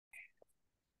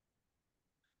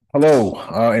Hello,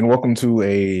 and welcome to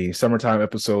a summertime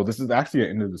episode. This is actually an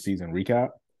end of the season recap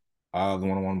of the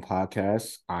one-on-one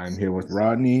podcast. I'm here with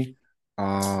Rodney.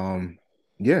 Um,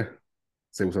 yeah,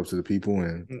 say what's up to the people,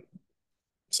 and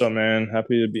So man,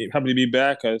 happy to be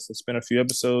back. It's been a few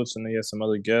episodes, and then had some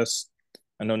other guests.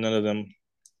 I know none of them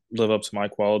live up to my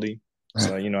quality,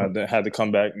 so I had to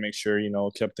come back and make sure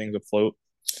kept things afloat.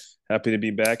 Happy to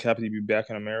be back. Happy to be back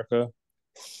in America.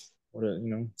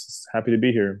 Just happy to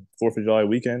be here. Fourth of July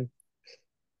weekend,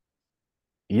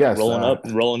 yes,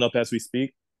 rolling up as we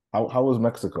speak. how was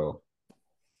Mexico?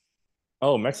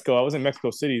 Oh, Mexico! I was in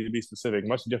Mexico City to be specific.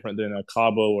 Much different than a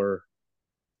Cabo or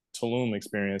Tulum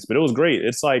experience, but it was great.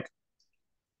 It's like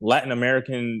Latin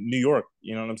American New York.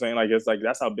 You know what I'm saying? Like it's like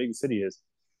that's how big the city is.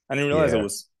 I didn't realize it Yeah,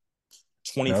 was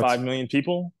no, 25 million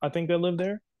people. I think that live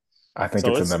there. I think So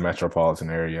it's in the it's metropolitan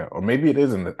area, or maybe it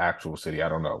is in the actual city. I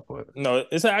don't know, but no,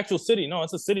 it's an actual city. No,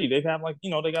 it's a city. They have like they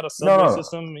got a no, subway no,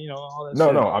 system. All that no,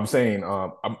 shit. no. I'm saying,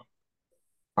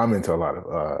 I'm into a lot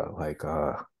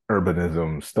of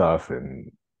urbanism stuff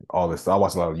and all this. I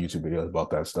watch a lot of YouTube videos about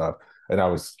that stuff, and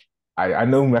I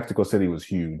know Mexico City was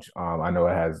huge. I know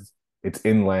it's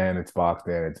inland, it's boxed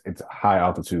in, it's high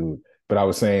altitude. But I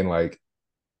was saying like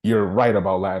you're right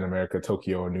about Latin America,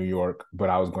 Tokyo, and New York. But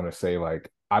I was going to say like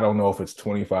I don't know if it's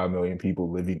 25 million people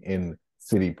living in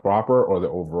city proper or the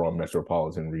overall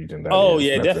metropolitan region that Oh is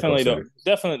yeah, Mexico definitely City.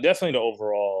 definitely the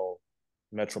overall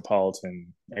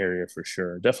metropolitan area for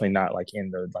sure. Definitely not like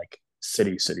in the like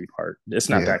city part. It's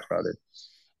not Yeah, that crowded.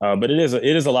 But it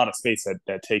is a lot of space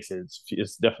that takes it.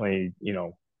 It's definitely a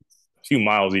few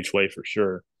miles each way for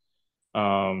sure.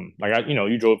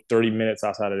 You drove 30 minutes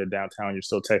outside of the downtown, you're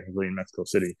still technically in Mexico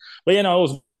City. But it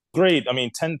was great. I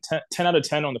mean, 10 out of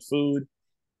 10 on the food,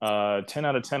 10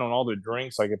 out of 10 on all the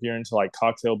drinks. Like if you're into like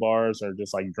cocktail bars or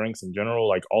just like drinks in general,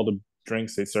 like all the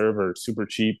drinks they serve are super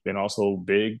cheap and also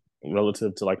big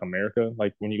relative to like America.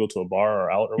 Like when you go to a bar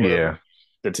or out or whatever. yeah.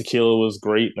 The tequila was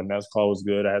great. The mezcal was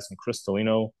good. I had some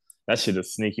Cristalino. That shit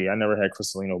is sneaky. I never had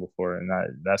Cristalino before, and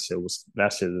that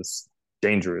shit is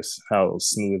dangerous. How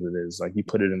smooth it is. Like you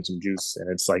put it in some juice, and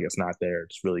it's like it's not there.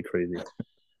 It's really crazy.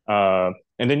 And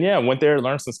then went there,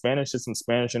 learned some Spanish, did some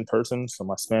Spanish in person. So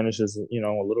my Spanish is a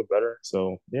little better.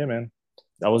 So yeah, man,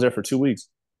 I was there for 2 weeks.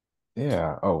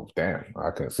 Yeah. Oh, damn. I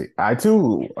can see. I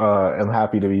too am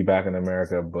happy to be back in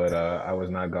America, but I was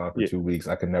not gone for Yeah, 2 weeks.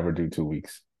 I could never do 2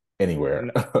 weeks anywhere.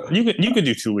 you could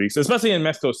do 2 weeks, especially in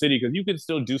Mexico City, because you could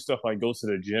still do stuff like go to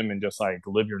the gym and just like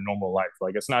live your normal life.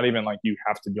 Like it's not even like you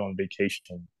have to be on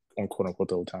vacation on quote unquote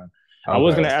the whole time. I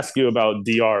was gonna Okay. ask you about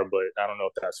DR, but I don't know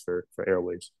if that's for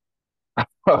airwaves.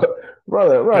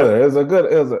 Brother, it was a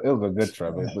good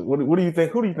trip. What do you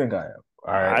think? Who do you think I am?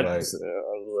 All right, I like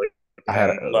look, I had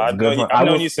man, a good time. I I've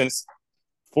known you was since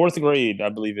fourth grade, I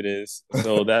believe it is.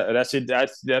 So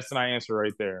that's my answer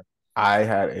right there. I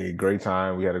had a great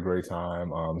time. We had a great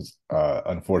time.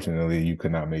 Unfortunately, you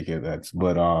could not make it.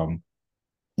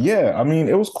 Yeah, I mean,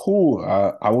 it was cool.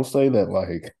 I will say that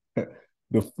like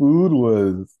the food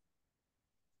was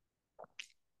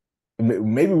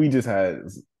maybe we just had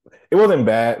it wasn't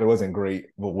bad, it wasn't great,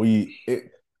 but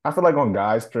I feel like on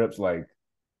guys trips like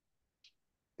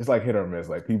it's like hit or miss.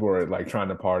 Like people are like trying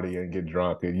to party and get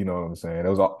drunk, and you know what I'm saying. It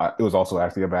was also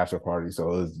actually a bachelor party, so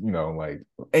it was like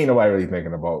ain't nobody really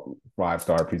thinking about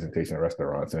 5-star presentation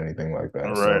restaurants or anything like that.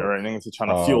 Right, So right. Niggas are trying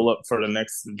to fuel um up for the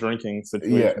next drinking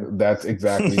yeah, situation. that's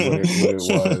exactly what it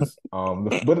was.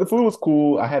 But the food was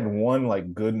cool. I had one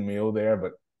like good meal there,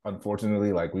 but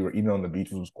unfortunately, like we were eating on the beach,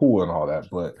 which was cool and all that,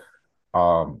 but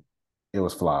um, it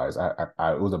was flies.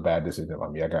 It was a bad decision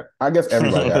on me. I guess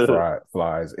everybody got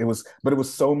flies. But it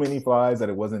was so many flies that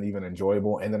it wasn't even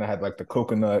enjoyable. And then I had like the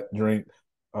coconut drink,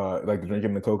 like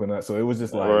drinking the coconut. So it was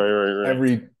just Right, like right,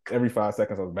 right. every 5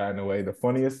 seconds I was batting away. The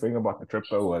funniest thing about the trip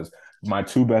though was my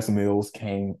two best meals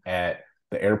came at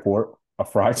the airport, a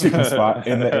fried chicken spot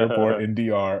in the airport in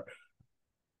DR,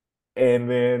 and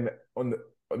then on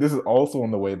this is also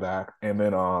on the way back, and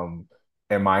then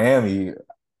in Miami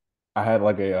I had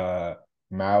like a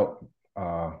Mao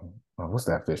what's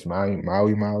that fish? Maui.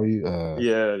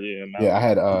 Yeah, yeah, Yeah, I Maui.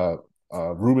 had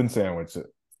Reuben sandwich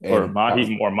Or and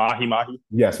mahi.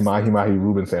 yes, mahi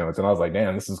Reuben sandwich. And I was like,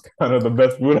 damn, this is kind of the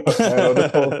best food I've had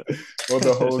on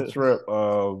the whole trip.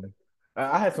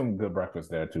 I had some good breakfast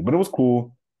there too, but it was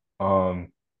cool.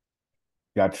 Um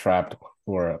got trapped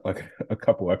for like a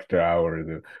couple extra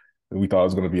hours. We thought it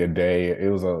was gonna be a day. It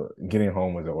was a getting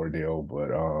home was an ordeal, but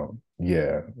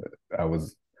yeah, I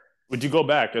was Would you go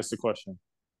back? That's the question.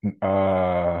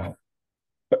 uh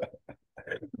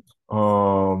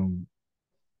Um,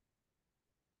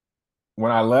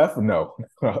 When I left, no,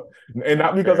 and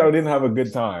not because I Fair. didn't have a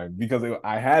good time, because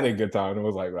I had a good time. It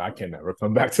was like I can never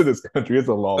come back to this country. It's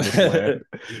a lawless land.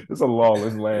 It's a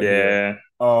lawless land here.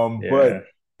 Yeah, But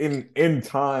yeah. in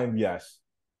time, yes,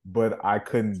 but I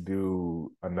couldn't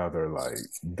do another like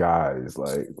guys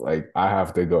like I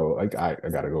have to go like I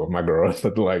gotta go with my girl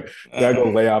like gotta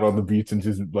go lay out on the beach and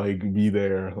just like be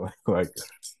there like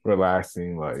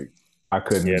relaxing like I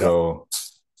couldn't Yeah, no, go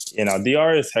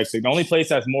DR is hectic. The only place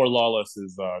that's more lawless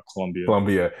is Colombia.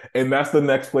 Colombia. And that's the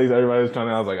next place everybody's trying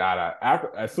to. I was like,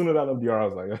 after, as soon as I left DR, I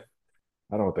was like,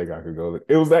 I don't think I could go.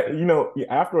 It was that,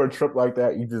 after a trip like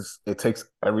that, it takes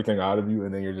everything out of you.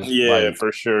 And then you're just Yeah, like,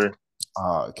 for sure.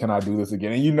 can I do this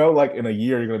again? And like in a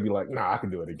year, you're going to be like, nah, I can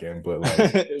do it again. But like,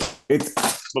 But it's,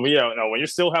 yeah, no, when you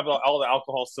still have all the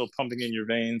alcohol still pumping in your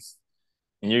veins,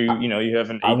 and I, you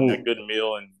haven't I eaten a will, good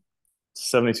meal in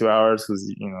 72 hours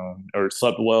because or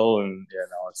slept well, and yeah,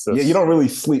 no, it's yeah, you just don't really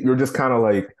sleep. You're just kind of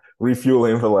like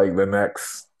refueling for like the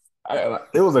next.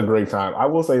 It was a great time. I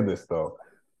will say this though.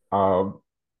 Um,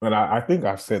 and I think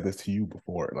I've said this to you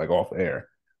before, like off air.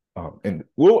 And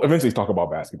we'll eventually talk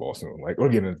about basketball soon. Like we'll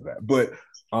get into that. But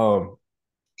um,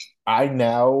 I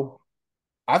now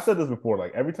I've said this before.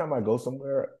 Like every time I go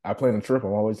somewhere, I plan a trip.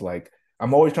 I'm always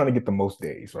trying to get the most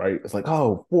days. Right? It's like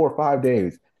 4 or 5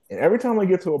 days. And every time I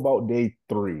get to about day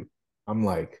three, I'm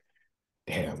like,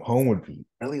 damn, home would be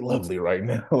really lovely right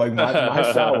now. Like my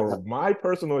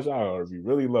personal shower would be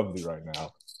really lovely right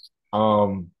now.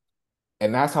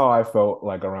 And that's how I felt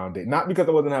like around it. Not because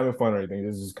I wasn't having fun or anything.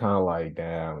 It's just kind of like,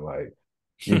 damn, like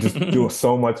you're just doing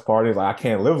so much parties. Like I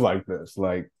can't live like this.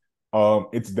 Like,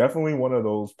 it's definitely one of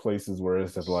those places where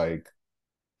it's just like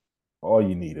all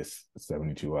you need is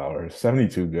 72 hours,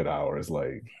 72 good hours.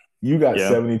 Like you got yeah,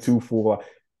 72 full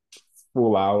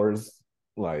hours,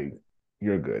 like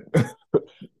you're good.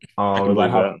 I can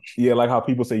believe that. Like how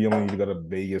people say you only need to go to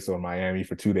Vegas or Miami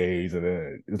for 2 days, and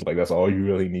then it's like that's all you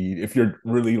really need if you're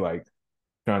really like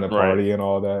trying to Right. party and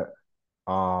all that.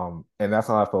 And that's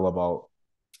how I feel about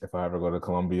if I ever go to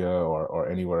Colombia or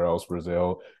anywhere else,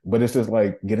 Brazil. But it's just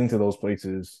like getting to those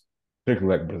places,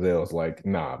 particularly like Brazil, it's like,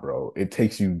 nah, bro. It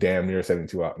takes you damn near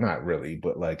 72 hours. Not really,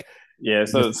 but like Yeah,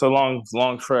 so just it's a long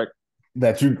trek.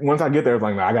 that you once I get there, it's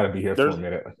like, nah, I gotta be here for There's a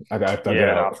minute. I gotta get Yeah,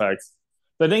 no, out. facts.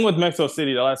 The thing with Mexico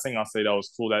City, the last thing I'll say that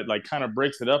was cool that like kind of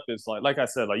breaks it up is like I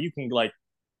said, like you can like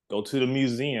go to the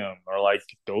museum or like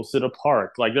go to the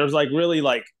park. Like there's like really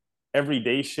like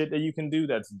everyday shit that you can do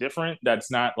that's different.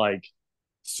 That's not like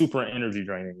super energy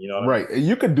draining. You know what I mean?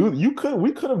 Right.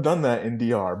 We could have done that in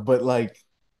DR, but like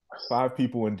 5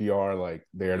 people in DR, like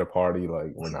there to party,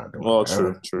 like we're not doing Well,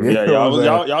 true, that. true. You Yeah, know what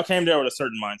I'm saying? y'all came there with a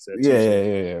certain mindset too. Yeah, So, yeah,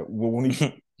 yeah, yeah.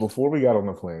 Well, before we got on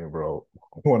the plane, bro,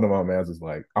 one of my mans was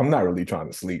like, "I'm not really trying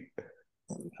to sleep."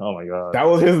 oh my god, That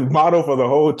was his motto for the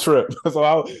whole trip.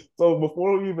 So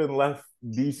before we even left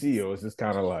DC, it was just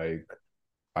kind of like,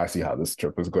 I see how this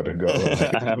trip is going to go.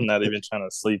 Like, I'm not even trying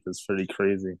to sleep. It's pretty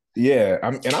crazy. yeah,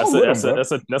 and I was with him, bro.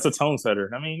 That's a tone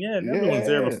setter. I mean, yeah, everyone's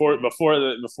there Yeah,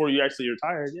 before you actually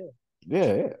retired. Yeah,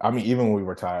 yeah, yeah. I mean, even when we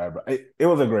were tired, but it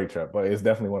was a great trip. But it's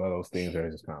definitely one of those things where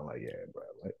it's just kind of like, yeah, bro.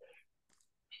 Like,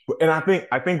 and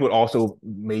I think what also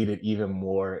made it even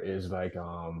more is like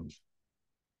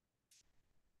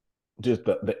just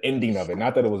the ending of it.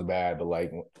 Not that it was bad, but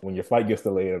like when your flight gets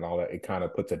delayed and all that, it kind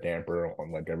of puts a damper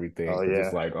on like everything oh because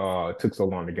it's yeah, like, oh, it took so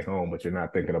long to get home, but you're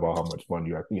not thinking about how much fun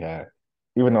you actually had.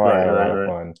 Even though I right, had a lot right, of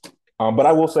right. fun, but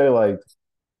I will say like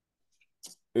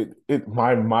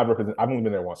my represent. I've only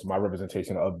been there once. So my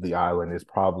representation of the island is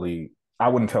probably I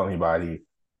wouldn't tell anybody.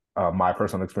 My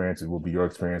personal experiences will be your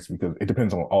experience because it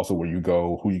depends on also where you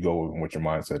go, who you go with, and what your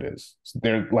mindset is.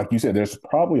 There, like you said, there's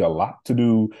probably a lot to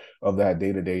do of that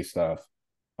day to day stuff.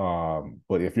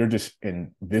 But if you're just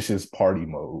in vicious party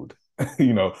mode,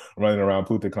 running around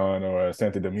Punta Cana or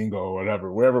Santo Domingo or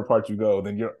whatever, wherever part you go,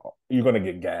 then you're gonna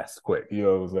get gassed quick. You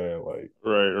know what I'm saying? Like,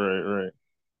 Right, right, right.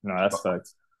 No, that's uh,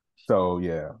 facts. so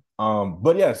yeah.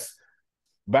 But yes,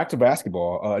 back to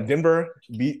basketball. Denver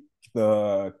beat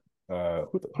the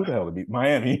who the hell to beat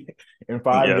Miami in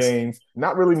five Yes. games.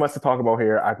 Not really much to talk about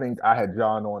here. I think I had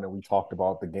John on and we talked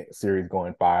about the series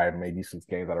going five, maybe 6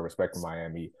 games out of respect for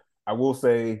Miami. I will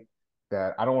say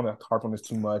that I don't want to harp on this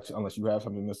too much unless you have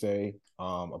something to say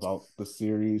about the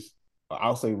series.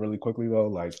 I'll say really quickly though,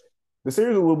 like the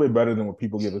series is a little bit better than what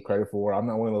people give it credit for. I'm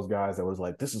not one of those guys that was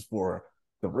like, this is for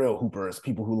the real hoopers,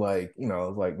 people who like,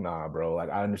 it's like, nah, bro. Like,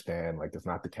 I understand, like, it's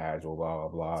not the casual, blah, blah,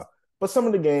 blah. But some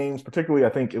of the games, particularly, I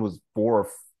think it was 4 or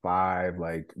 5,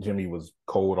 like, Jimmy was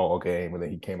cold all game, and then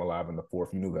he came alive in the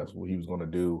fourth. You knew that's what he was going to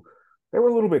do. They were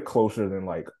a little bit closer than,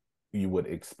 like, you would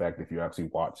expect if you actually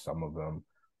watch some of them.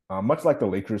 Much like the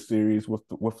Lakers series with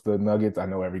the Nuggets, I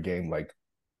know every game like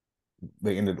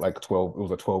they ended like 12. It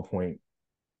was a 12-point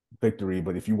victory,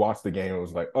 but if you watch the game, it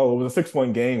was like, oh, it was a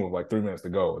 6-point game with like 3 minutes to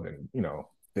go, and then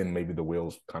then maybe the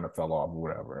wheels kind of fell off or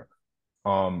whatever.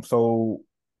 So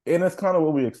and it's kind of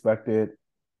what we expected.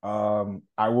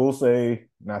 I will say,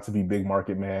 not to be big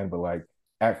market man, but like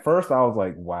at first I was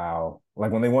like, wow.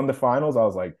 Like when they won the finals, I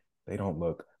was like, they don't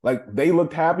look like they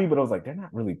looked happy, but I was like, they're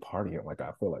not really partying. Like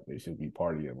I feel like they should be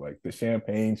partying. Like the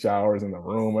champagne showers in the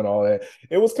room and all that.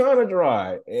 It was kind of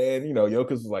dry. And Jokic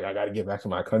was like, I gotta get back to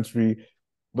my country.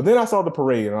 But then I saw the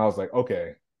parade and I was like,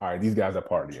 okay, all right, these guys are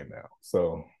partying now.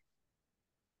 So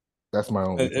that's my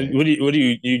only thing. What do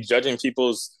you judging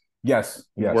people's Yes,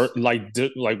 work yes.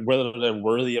 like whether they're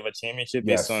worthy of a championship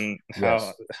based Yes, on how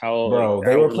yes, how bro.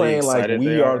 They were outwardly playing like excited they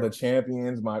we are the are?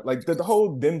 champions. My like the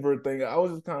whole Denver thing. I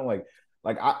was just kind of like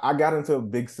I got into a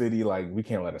big city. Like we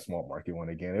can't let a small market win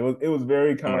again. It was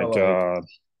very Oh kind my of god.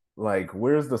 like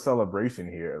where's the celebration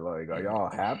here? Like are y'all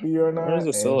happy or Where's not?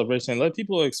 the And celebration? Let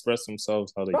people express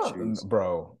themselves how they choose.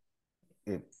 bro,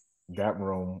 it that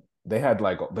room they had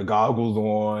like the goggles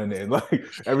on and like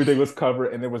everything was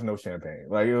covered and there was no champagne.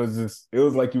 Like it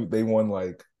was like they won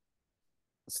like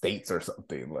states or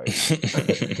something. Like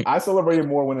I celebrated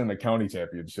more winning the county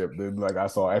championship than like I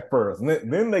saw at first. And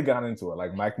then they got into it.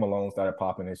 Like Mike Malone started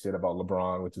popping his shit about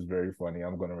LeBron, which is very funny.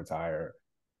 I'm going to retire,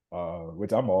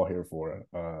 which I'm all here for.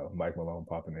 Mike Malone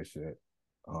popping his shit.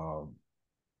 Um,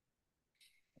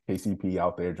 KCP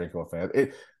out there drinking with fans.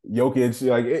 Jokic,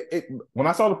 like when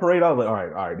I saw the parade, I was like,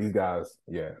 all right, these guys,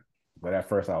 yeah. But at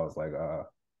first, I was like,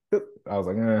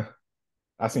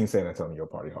 I seen San Antonio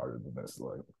party harder than this.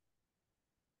 Like,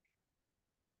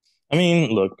 I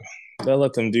mean, look, they'll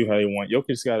let them do how they want.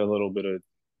 Jokic's got a little bit of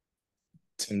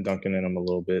Tim Duncan in him a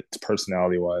little bit,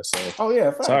 personality wise. So, oh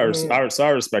yeah, so fact. I mean, I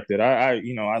respect it. I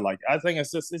like. I think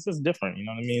it's just different. You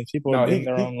know what I mean? People are no, in he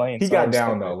their own he lane, he so I got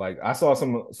down respect though. it. Like I saw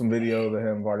some videos of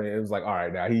him partying. It was like, all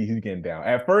right, now he's getting down.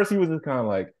 At first, he was just kind of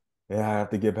like, yeah, I have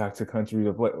to get back to country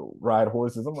to ride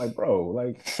horses. I'm like, bro,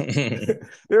 like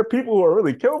there are people who are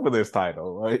really killed for this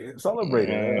title. Like, celebrate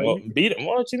it, man. Well, beat him.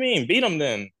 What you mean? Beat him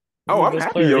then. He's Oh, the I'm best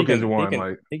happy player. He Jokic can he won. can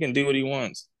Like, he can do what he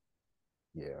wants.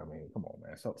 yeah, I mean, come on,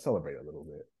 man, celebrate a little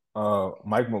bit.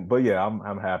 Mike, but yeah,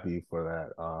 I'm happy for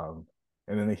that.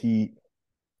 And then the Heat,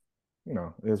 it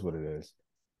is what it is.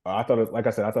 I thought it, like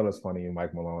I said, I thought it was funny.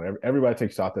 Mike Malone. Everybody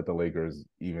takes shots at the Lakers,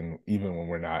 even when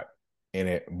we're not in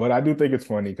it. But I do think it's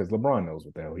funny because LeBron knows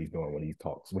what the hell he's doing when he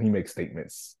talks, when he makes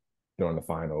statements during the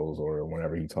finals or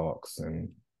whenever he talks, and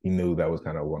he knew that was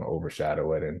kind of going to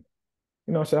overshadow it. And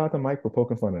shout out to Mike for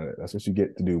poking fun at it. That's what you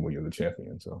get to do when you're the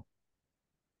champion. So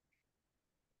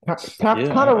Yeah,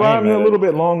 kind of I ain't riding a mad at little it.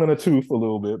 bit long in the tooth a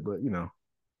little bit, but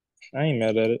I ain't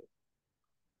mad at it.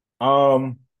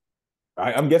 Um,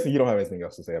 I'm guessing you don't have anything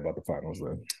else to say about the finals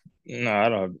then. No, I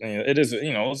don't. It is.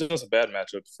 It was just a bad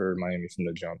matchup for Miami from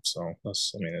the jump. So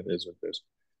that's. I mean, it is what it is.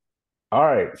 All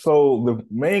right. So the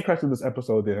main crux of this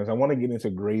episode then is I want to get into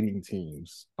grading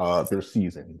teams, their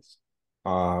seasons.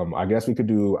 I guess we could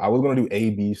do. I was going to do A,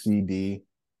 B, C, D.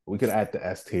 We could add the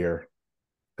S tier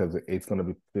because it's going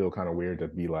to feel kind of weird to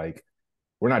be like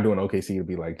we're not doing OKC to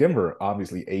be like Denver,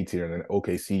 obviously A tier, and then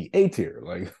OKC A tier.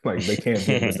 Like they can't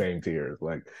be in the same tiers.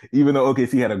 Like even though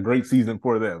OKC had a great season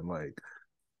for them, like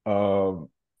um,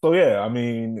 so yeah, I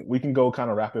mean, we can go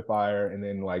kind of rapid fire, and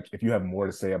then like if you have more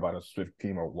to say about a specific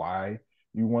team or why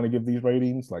you want to give these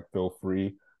ratings, like feel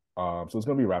free. So it's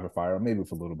gonna be rapid fire, maybe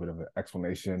with a little bit of an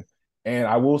explanation. And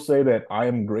I will say that I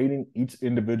am grading each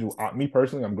individual. Me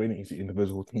personally, I'm grading each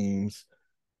individual team's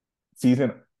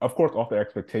season, of course, off their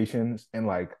expectations, and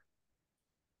like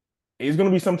it's going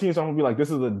to be some teams I'm going to be like, this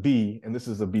is a D and this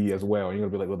is a B as well. And you're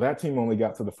going to be like, well, that team only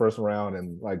got to the first round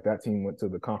and like that team went to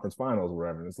the conference finals or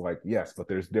whatever. And it's like, yes, but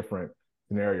there's different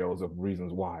scenarios of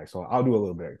reasons why. So I'll do a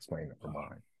little bit of explaining for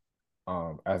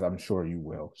mine, as I'm sure you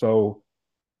will. So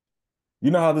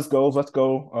you know how this goes. Let's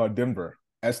go Denver,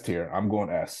 S tier. I'm going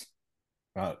S.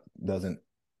 Doesn't,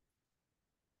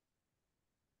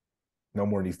 no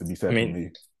more needs to be I said for mean, me.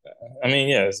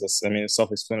 yeah. It's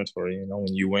self-explanatory.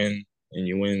 When you win and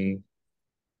you win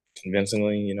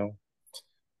convincingly,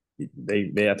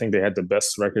 I think they had the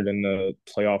best record in the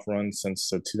playoff run since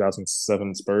the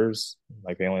 2007 Spurs.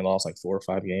 Like they only lost like 4 or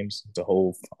 5 games the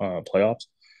whole playoffs.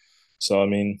 So I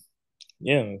mean,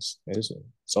 yeah, it's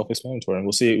self-explanatory, and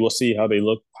we'll see how they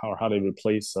look, how they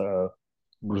replace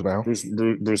Bruce Brown.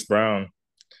 Bruce Brown.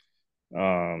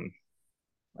 Um,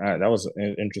 that was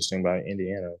interesting by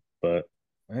Indiana, but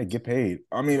Hey, get paid.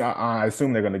 I mean, I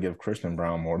assume they're going to give Christian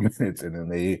Brown more minutes, and then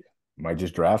they might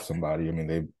just draft somebody. I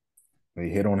mean, they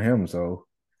hit on him, so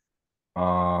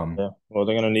Um, Yeah. Well,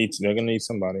 they're gonna need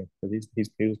somebody because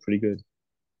he was pretty good.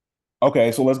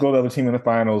 okay, so let's go to the other team in the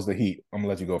finals, the Heat. I'm gonna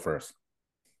let you go first.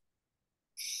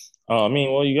 I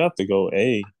mean, well, you have to go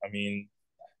A. I mean,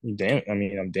 damn. I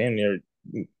mean, I'm damn near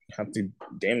have to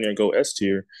damn near go S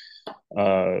tier.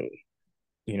 Uh,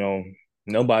 you know,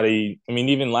 nobody. I mean,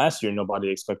 even last year, nobody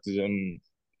expected him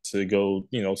to go,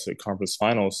 to the conference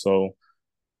finals. So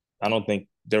I don't think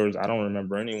there was. I don't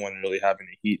remember anyone really having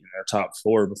a Heat in their top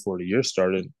four before the year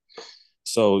started.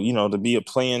 So to be a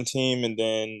playing team and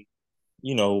then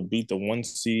beat the one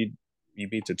seed, you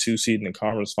beat the two seed in the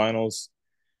conference finals.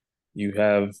 You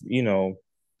have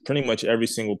pretty much every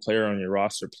single player on your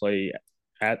roster play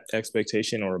at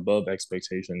expectation or above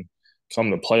expectation come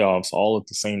the playoffs all at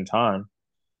the same time.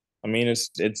 I mean, it's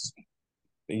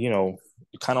you know,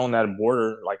 kind of on that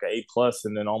border, like an A plus,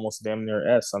 and then almost damn near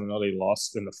S. I know they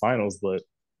lost in the finals, but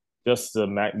just the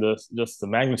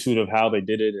magnitude of how they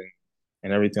did it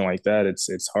and everything like that,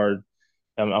 it's hard.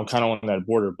 I'm kind of on that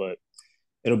border, but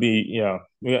it'll be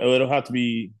it'll have to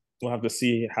be we'll have to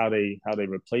see how they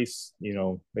replace. They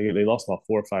lost about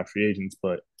four or five free agents,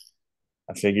 but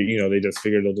I figured, they just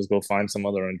figured they'll just go find some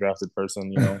other undrafted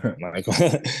person, like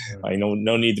like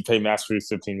no need to pay Max Cruz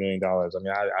 $15 million. I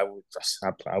mean,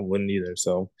 I wouldn't either.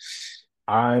 So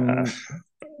uh,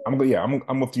 I'm yeah,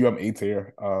 I'm with you. I'm eighth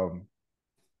here.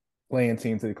 Playing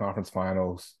team to the conference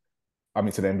finals. I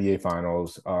mean to the NBA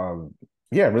finals.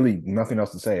 Yeah, really nothing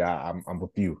else to say. I'm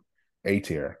with you. A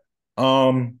tier.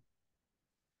 Um,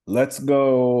 let's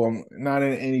go. Not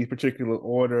in any particular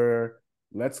order.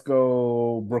 Let's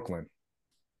go Brooklyn.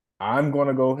 I'm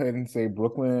gonna go ahead and say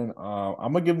Brooklyn.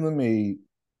 I'm gonna give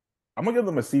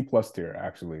them a C plus tier.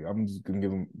 Actually, I'm just gonna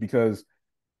give them because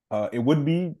it would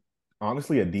be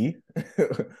honestly a D,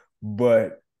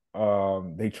 but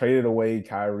they traded away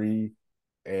Kyrie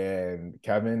and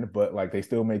Kevin, but like they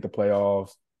still made the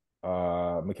playoffs.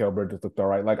 Mikal Bridges looked all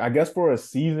right. Like I guess for a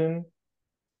season,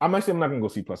 I'm not gonna go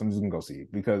C plus. I'm just gonna go C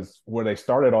because where they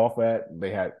started off at,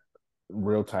 they had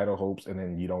real title hopes, and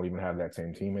then you don't even have that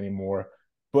same team anymore.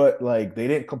 But like they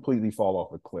didn't completely fall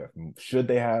off a cliff. Should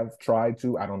they have tried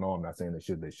to? I don't know. I'm not saying they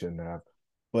should. They shouldn't have.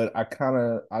 But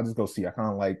I'll just go see. I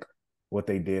kind of like what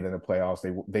they did in the playoffs.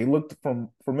 They looked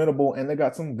formidable, and they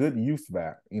got some good youth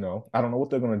back. I don't know what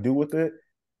they're gonna do with it.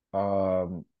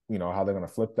 How they're gonna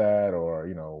flip that, or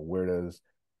where does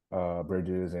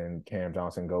Bridges and Cam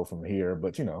Johnson go from here?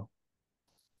 But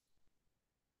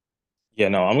yeah,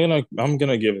 no, I'm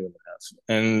gonna give them an F,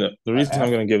 and the reason I'm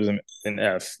F. gonna give them an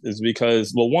F is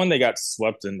because, well, one, they got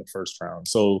swept in the first round,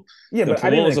 so Yeah, but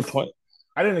what was the point?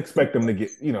 I didn't expect them to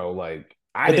get, like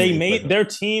I But didn't they expect made them. their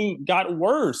team got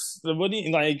worse. What do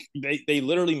you, like? They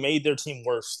literally made their team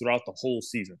worse throughout the whole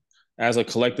season as a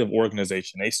collective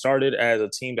organization. They started as a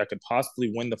team that could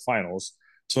possibly win the finals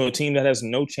to a team that has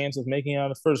no chance of making it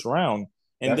out of the first round.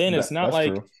 And then That's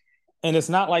true. it's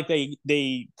not like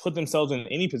they put themselves in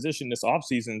any position this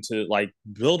offseason to like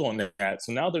build on that.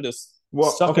 So now they're just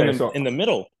Well, stuck in okay, the so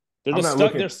middle. They're I'm just not stuck.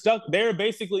 looking They're stuck. They're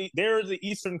the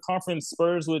Eastern Conference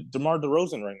Spurs with DeMar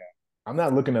DeRozan right now. I'm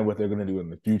not looking at what they're gonna do in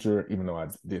the future, even though I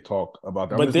did talk about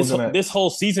that. I'm But just this looking at this whole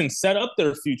season set up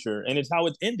their future, and it's how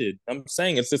it ended. I'm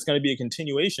saying it's just going to be a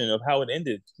continuation of how it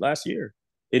ended last year.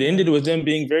 It ended with them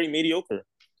being very mediocre.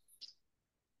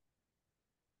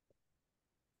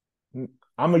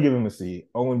 I'm gonna give him a C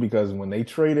only because when they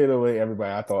traded away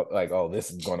everybody, I thought like, oh,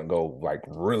 this is gonna go like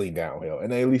really downhill,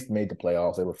 and they at least made the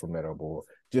playoffs. They were formidable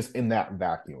just in that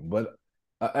vacuum. But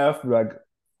a F, like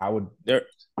I would, There,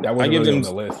 that I wasn't give really them, on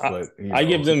the list, I, but I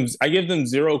give them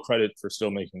zero credit for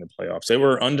still making the playoffs. They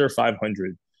were under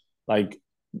 500. Like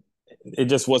it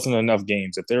just wasn't enough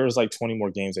games. If there was like 20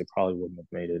 more games, they probably wouldn't have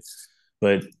made it.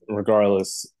 But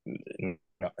regardless,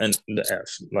 and the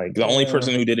F. Like the only yeah,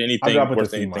 person who did I'll anything drop it to worth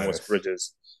C anything was minus.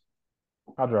 Bridges.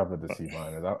 I'll drop it to C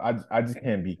minus. I just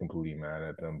can't be completely mad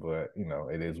at them, but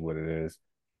it is what it is.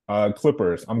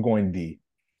 Clippers, I'm going D.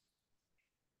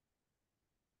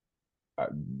 Uh,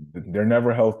 they're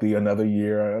never healthy. Another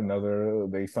year, another.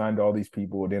 They signed all these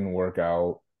people. It didn't work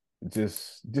out.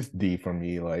 Just D for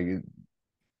me. Like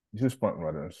just front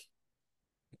runners.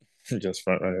 Just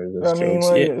front runners, I just mean, jokes.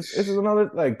 like Yeah, it's another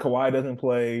like Kawhi doesn't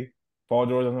play. Paul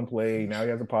George doesn't play. Now he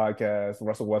has a podcast.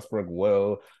 Russell Westbrook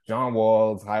will. John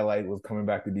Wall's highlight was coming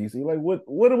back to DC. Like,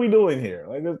 what are we doing here?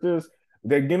 Like, it's just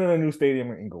they're getting a new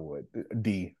stadium in Inglewood.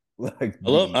 D, like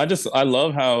D. I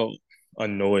love how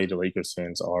annoyed Lakers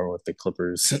fans are with the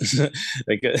Clippers.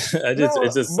 Like it's No,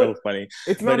 just so but funny.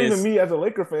 it's But not even it's me as a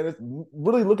Laker fan. It's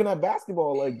really looking at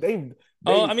basketball. Like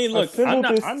oh, they I mean, look, assembled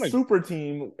this I'm a super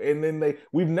team, and then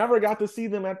we've never got to see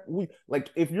them at we like.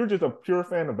 If you're just a pure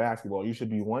fan of basketball, you should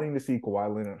be wanting to see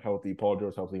Kawhi Leonard healthy, Paul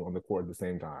George healthy on the court at the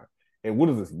same time. And what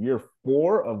is this year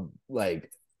 4 of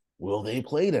like? Will they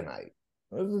play tonight?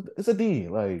 It's a D.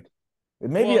 Like it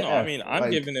may be well, an no, I F. mean, I'm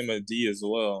Like giving them a D as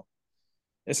well.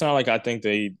 It's not like I think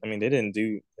I mean, they didn't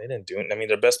do it. I mean,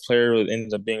 their best player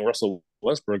ended up being Russell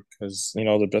Westbrook because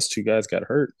the best two guys got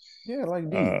hurt. yeah, like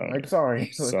D. Uh, Like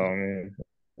sorry. so Like I mean,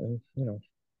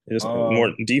 it is more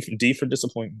um D for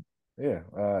disappointment.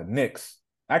 yeah, Knicks.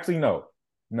 Actually, no,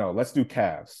 no. Let's do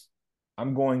Cavs.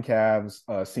 I'm going Cavs.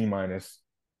 C minus.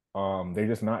 They're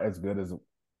just not as good as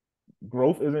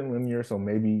growth isn't linear. So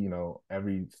maybe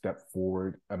every step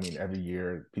forward. I mean, every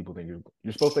year people think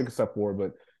you're supposed to take a step forward,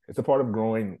 but it's a part of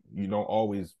growing. You don't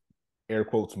always air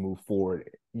quotes move forward.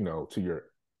 To your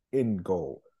end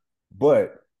goal.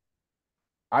 But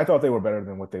I thought they were better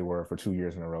than what they were for 2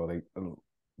 years in a row.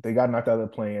 They got knocked out of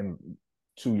the play-in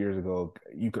 2 years ago.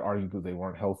 You could argue because they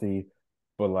weren't healthy,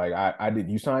 but like I did.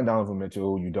 You signed Donovan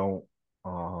Mitchell.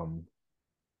 Um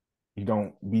you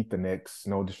don't beat the Knicks.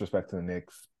 No disrespect to the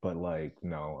Knicks, but like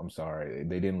no, I'm sorry.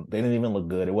 They didn't even look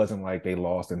good. It wasn't like they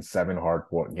lost in 7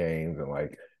 hard-fought games and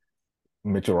like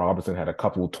Mitchell Robinson had a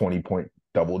couple 20-point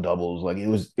double doubles. Like it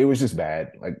was just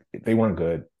bad. Like they weren't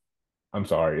good. I'm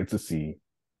sorry. It's a C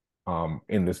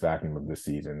in this vacuum of this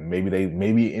season.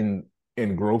 Maybe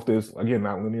in growth is again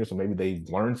not linear, so maybe they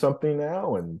learned something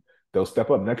now and they'll step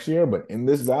up next year. But in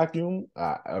this vacuum,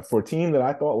 for a team that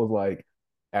I thought was like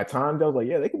at times I was like,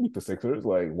 yeah, they can beat the Sixers.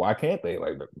 Like, why can't they?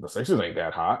 Like the Sixers ain't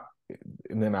that hot.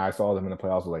 And then I saw them in the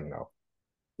playoffs. I was like, no,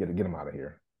 get them out of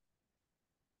here.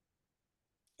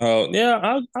 Oh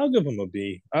yeah, I'll give them a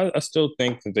B. I still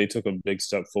think that they took a big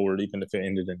step forward, even if it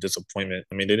ended in disappointment.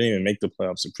 I mean, they didn't even make the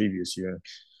playoffs the previous year.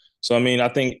 So I mean, I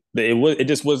think that it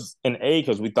just was an A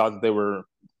because we thought that they were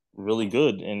really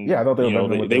good, Yeah, I and thought they were better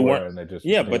than what they they weren't. were, and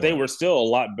Yeah, they but they weren't. were still a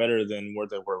lot better than where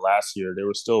they were last year. They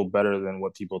were still better than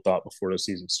what people thought before the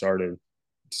season started.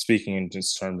 Speaking in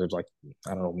just terms of like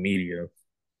I don't know media,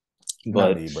 Not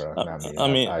but me, bro. Not me. I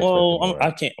mean, I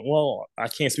expected more. I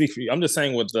can't speak for you. I'm just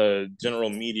saying what the general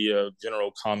media,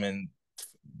 general comment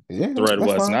Yeah, thread that's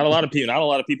was. fine. Not a lot of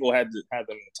people had them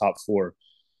in the top four,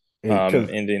 Because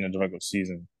ending the regular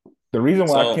season. the reason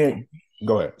why I So, can't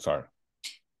go ahead. Sorry.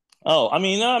 oh, I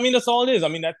mean, no, I mean that's all it is. I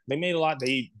mean that they made a lot.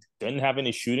 They didn't have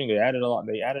any shooting. They added a lot.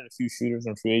 They added a few shooters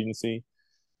in free agency.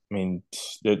 I mean,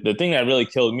 the thing that really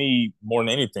killed me more than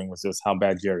anything was just how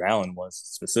bad Jared Allen was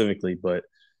specifically. But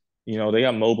they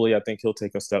got Mobley. I think he'll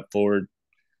take a step forward.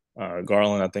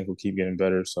 Garland, I think, will keep getting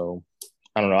better. So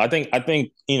I don't know. I think at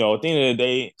the end of the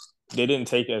day, they didn't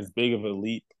take as big of a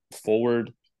leap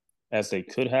forward as they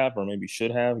could have or maybe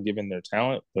should have given their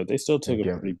talent, but they still took a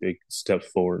Again, pretty big step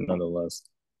forward nonetheless.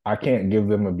 I can't give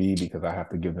them a B because I have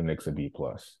to give the Knicks a B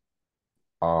plus.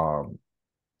 Um,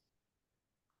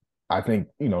 I think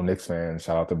Knicks fans,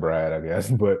 shout out to Brad, I guess,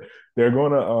 but they're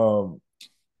gonna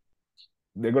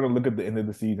they're gonna look at the end of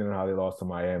the season and how they lost to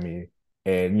Miami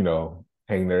and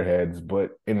hang their heads.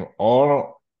 But in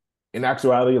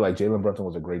actuality, like Jalen Brunson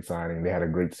was a great signing. They had a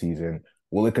great season.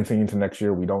 Will it continue to next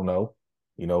year? We don't know.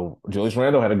 Julius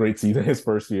Randle had a great season his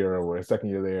first year or his second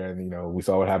year there, and we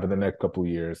saw what happened the next couple of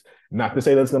years. Not to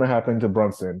say that's going to happen to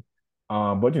Brunson,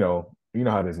 but how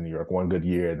it is in New York. One good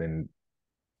year, then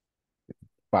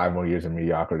 5 more years of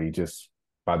mediocrity just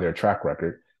by their track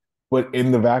record. But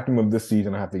in the vacuum of this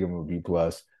season, I have to give them a B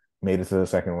plus. Made it to the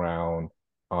second round.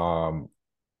 Um,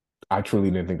 I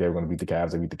truly didn't think they were going to beat the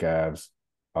Cavs. They beat the Cavs.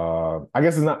 I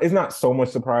guess it's not so much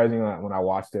surprising when I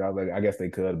watched it. I was like, I guess they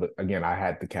could, but again, I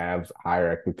had the Cavs higher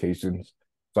expectations,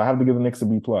 so I have to give the Knicks a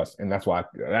B plus, and that's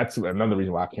another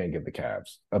reason why I can't give the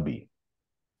Cavs a B.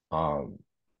 Um,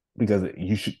 because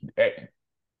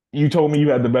you told me you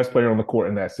had the best player on the court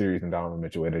in that series in Donovan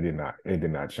Mitchell, and it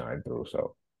did not shine through.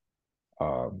 So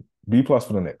B plus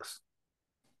for the Knicks.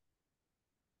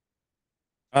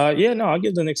 Yeah, no, I'll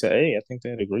give the Knicks an A. I think they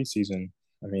had a great season.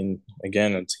 I mean,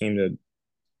 again, a team that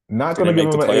Not going to didn't give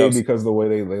make the them an A playoffs. because of the way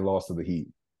they lost to the Heat,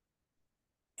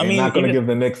 I and mean, not going to even give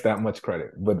the Knicks that much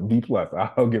credit, but B plus.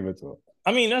 I'll give it to them.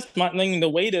 I mean that's my I mean, the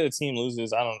way that a team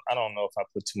loses. I don't know if I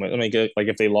put too much. I mean, like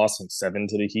if they lost in seven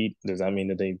to the Heat, does that mean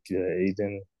that they get an A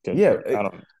then? Because Yeah, like I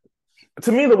don't.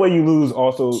 to me, the way you lose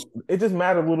also it just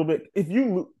matters a little bit. If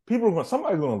people are going,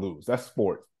 somebody's going to lose. That's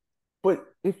sports. But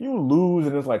if you lose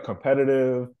and it's like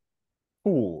competitive,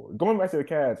 cool. Going back to the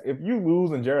Cavs, if you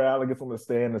lose and Jared Allen gets on the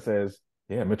stand and says,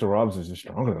 "Yeah, Mitchell Robinson is just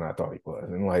stronger than I thought he was,"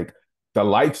 and like the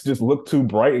lights just look too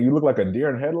bright and you look like a deer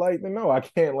in headlight, then no, I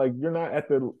can't. Like you're not at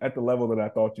the level that I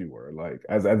thought you were, like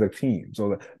as a team.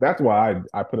 So that's why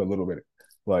I put a little bit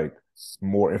like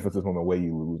more emphasis on the way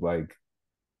you lose. Like,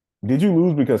 did you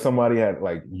lose because somebody had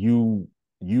like you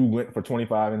went for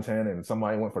 25 and 10 and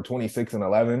somebody went for 26 and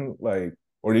 11? Like,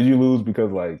 or did you lose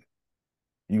because like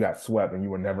you got swept and you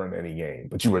were never in any game,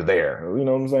 but you were there? You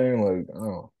know what I'm saying? Like,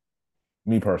 oh,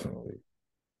 me personally.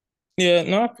 Yeah,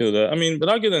 no, I feel that. I mean, but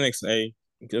I'll give the Knicks an A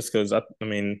just because I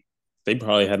mean, they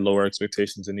probably had lower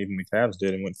expectations than even the Cavs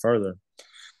did and went further.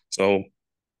 So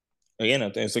again, I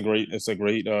think it's a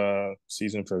great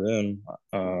season for them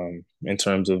in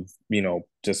terms of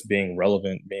just being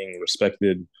relevant, being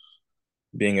respected,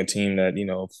 being a team that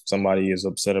if somebody is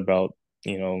upset about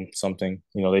something,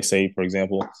 they say for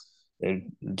example, if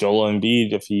Joel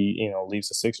Embiid, if he leaves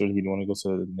the Sixers, he'd want to go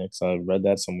to the Knicks. I read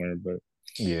that somewhere, but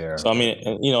Yeah. so I mean,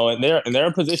 and they're in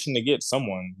a position to get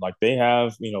someone like they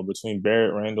have, between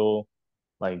Barrett, Randall,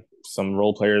 like some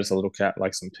role players, a little cat,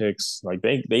 like some picks. Like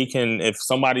they can, if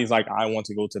somebody's like, I want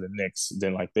to go to the Knicks,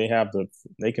 then like they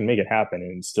can make it happen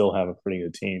and still have a pretty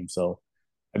good team. So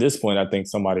at this point, I think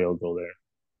somebody will go there.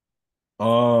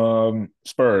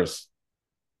 Spurs.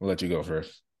 We'll let you go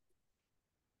first.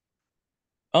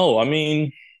 Oh, I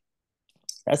mean,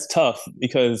 that's tough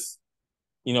because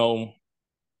you know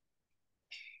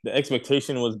the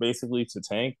expectation was basically to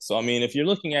tank. So I mean, if you're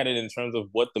looking at it in terms of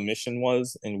what the mission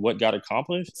was and what got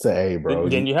accomplished, Say, bro.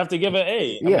 then you have to give an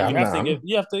A. I mean, Yeah, I'm not. I'm,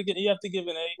 you have to give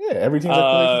an yeah, every A. team's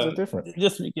expectations are different.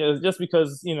 Just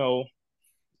because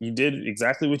you did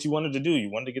exactly what you wanted to do. You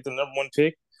wanted to get the number one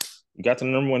pick. You got the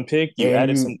number one pick.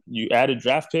 And You added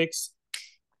draft picks.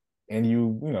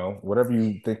 whatever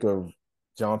you think of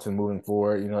Johnson moving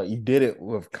forward, you did it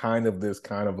with kind of this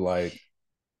kind of like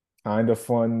kind of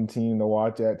fun team to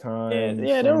watch at Yeah, times,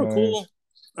 yeah, they some were nights. cool.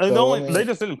 And So I they mean,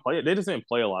 just didn't play it. They just didn't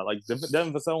play a lot. Like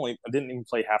Devin Vassell only didn't even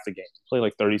play half the games. He played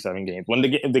like 37 games. When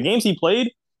the games he played,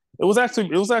 it was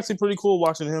actually pretty cool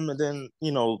watching him. And then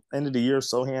end of the year,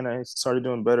 Sohan started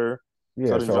doing better. yeah.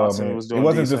 Keldon So I Johnson mean, was it doing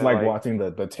wasn't just decent. like Like watching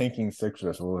the tanking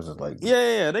Sixers. It was just like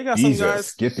yeah, they got some Jesus,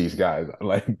 guys. get these guys.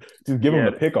 Like, just give them Yeah,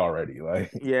 the pick already.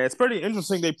 Like, yeah, it's pretty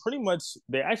interesting.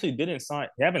 They actually didn't sign.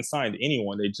 They haven't signed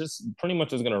anyone. They just pretty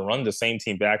much is going to run the same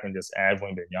team back and just add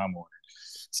Wembanyama.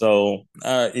 So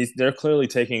they're clearly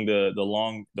taking the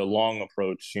long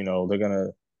approach. They're gonna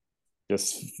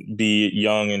just be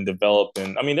young and develop,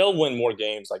 and I mean they'll win more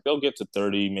games. Like they'll get to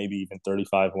 30, maybe even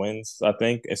 35 wins. I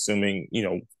think, assuming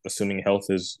health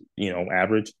is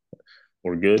average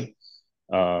or good.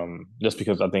 Just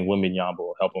because I think Wembanyama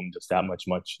will help them just that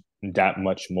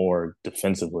much more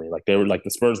defensively. Like they were like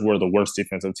the Spurs were the worst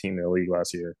defensive team in the league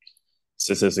last year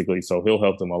statistically, so he'll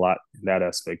help them a lot in that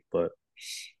aspect. But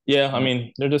yeah, I all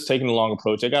mean, they're just taking a long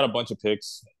approach. They got a bunch of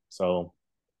picks, so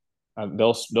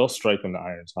they'll strike when the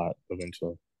iron's hot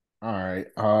eventually. right.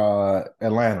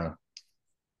 Atlanta.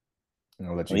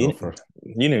 I'll let you Well, go first.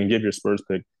 you didn't even give your Spurs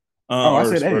pick, Oh, I or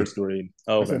said A. Spurs three.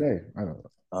 Oh, I okay, said A. I don't know.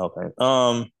 okay.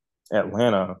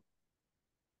 Atlanta.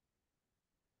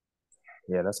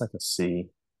 Yeah, that's like a C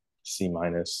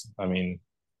minus. I mean,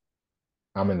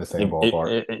 I'm in the same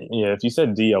ballpark. yeah, if you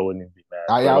said D, I wouldn't even be mad.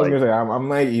 I But was like, gonna say I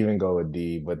might even go with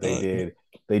D, but uh,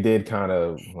 they did kind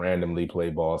of randomly play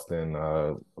Boston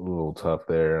a little tough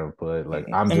there. But like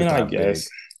I'm I just mean, I not big. guess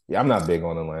Yeah, I'm not big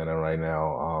on Atlanta right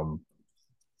now.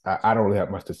 I don't really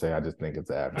have much to say. I just think it's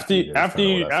an average after team. They're just trying to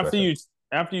win that second.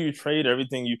 after you trade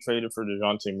everything you traded for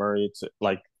DeJounte Murray, to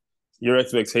like your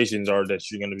expectations are that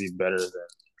you're going to be better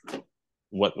than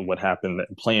what happened. That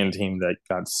playing team that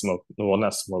got smoked, well,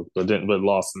 not smoked, but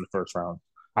lost in the first round,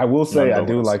 I will say I do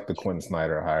nonetheless. like the Quinn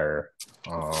Snyder hire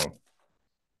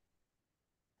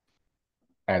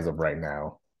as of right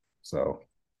now. So,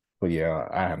 but yeah,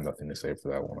 I have nothing to say for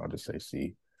that one. I'll just say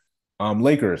C.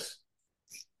 Lakers.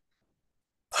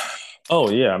 Oh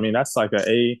yeah, I mean that's like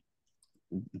A.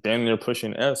 Then they're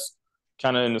pushing S,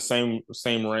 kind of in the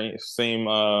same range, same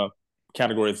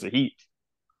category as the Heat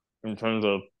in terms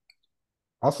of.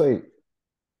 I'll say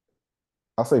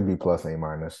I'll say B plus A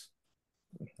minus.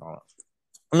 Uh,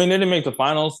 I mean, they didn't make the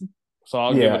finals, so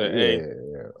I'll give it Yeah, an yeah, A.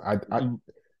 yeah, yeah.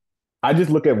 I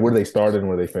just look at where they started and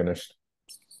where they finished,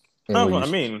 and where you. I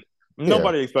mean, Yeah,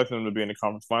 nobody expected them to be in the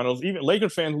conference finals. Even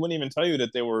Lakers fans wouldn't even tell you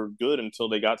that they were good until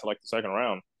they got to like the second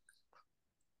round.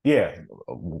 yeah,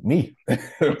 me.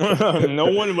 No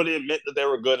one would admit that they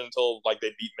were good until like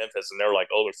they beat Memphis, and they were like,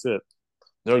 "Oh shit,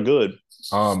 they're good."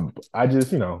 I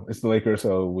just it's the Lakers,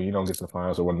 so when you don't get to the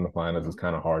finals or win the finals, it's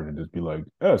kind of hard to just be like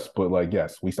yes, but like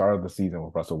yes, we started the season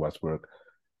with Russell Westbrook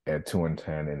at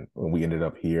 2-10, and when we ended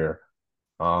up here,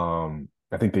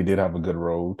 I think they did have a good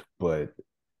road, but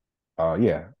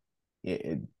Yeah,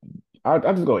 I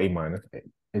just go A minus.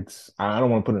 It's I don't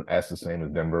want to put an S the same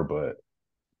as Denver, but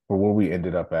for where we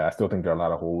ended up at, I still think there are a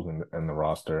lot of holes in the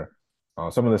roster.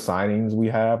 Some of the signings we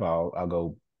have, I'll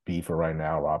go B for right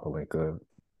now. Rob Pelinka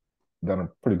done a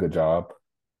pretty good job.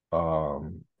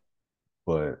 Um,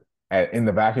 but in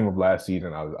the vacuum of last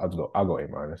season, I'll go A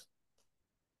minus.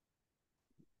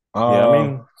 Yeah, I Uh,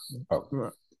 mean,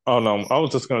 oh oh no, I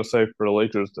was just gonna say for the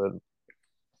Lakers that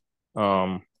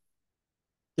um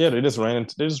yeah, they just ran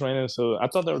into I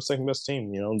thought they were the second best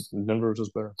team, you know, Denver was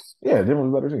just better. yeah, Denver's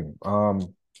a better team.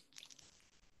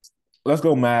 Let's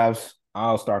go Mavs.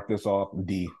 I'll start this off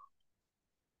D.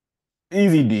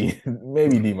 Easy D,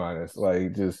 maybe D minus.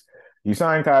 Like just you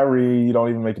sign Kyrie, you don't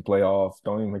even make the playoffs,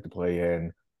 don't even make the play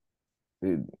in.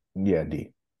 It, yeah,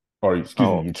 D. Or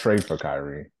excuse me, Oh, you trade for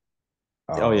Kyrie.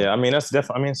 oh yeah, Um, I mean that's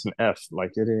definitely I mean it's an F.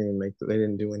 Like they didn't even they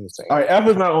didn't do anything. all right, F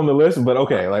is not on the list, but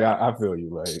okay, like I feel you.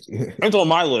 Like It's on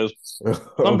my list.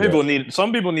 okay,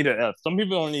 Some people need an F. Some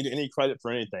people don't need any credit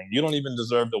for anything. You don't even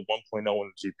deserve the 1.0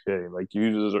 in the GPA. Like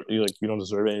you don't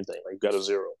deserve anything. Like you got a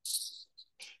zero.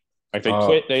 Like they uh,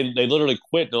 quit. They literally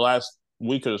quit the last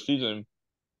week of the season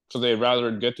because they'd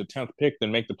rather get the 10th pick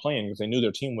than make the play-in because they knew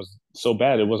their team was so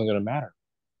bad it wasn't going to matter.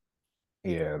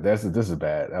 yeah, this is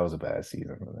bad. That was a bad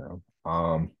season for them.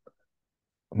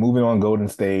 Moving on, Golden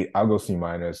State, I'll go C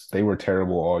minus. They were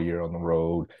terrible all year on the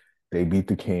road. They beat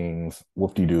the Kings.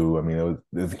 Whoop de doo. I mean, it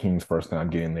was the Kings' first time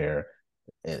getting there,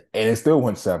 and it still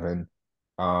went seven.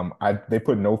 I they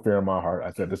put no fear in my heart.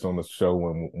 I said this on the show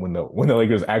when the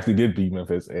Lakers actually did beat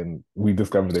Memphis, and we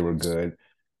discovered they were good.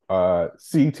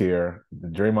 C tier, the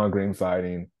Draymond Green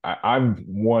signing. I'm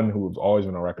one who's always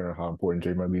been on record on how important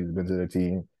Draymond Green has been to the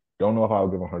team. Don't know if I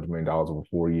would give him $100 million over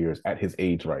 4 years at his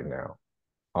age right now.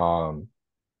 Um,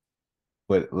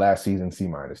 but last season, C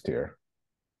minus tier.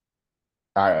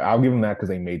 I'll give them that because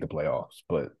they made the playoffs,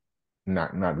 but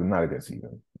not a good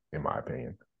season in my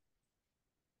opinion.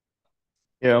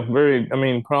 Yeah, very. I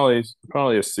mean, probably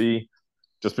a C,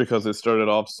 just because it started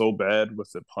off so bad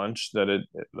with the punch that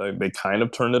like they kind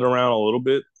of turned it around a little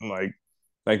bit.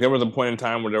 Like there was a point in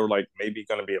time where they were like maybe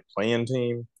going to be a playing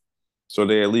team, so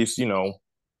they at least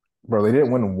Bro, they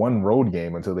didn't win one road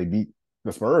game until they beat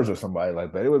the Spurs or somebody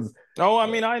like that. It was Oh, I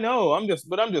mean, I know. I'm just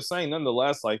saying.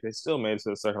 Nonetheless, like they still made it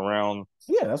to the second round.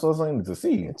 yeah, that's what I was saying to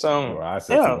see. It's Or I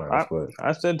said C yeah. minus, but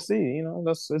I said C. You know,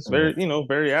 that's it's I mean, very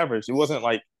very average. It wasn't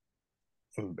like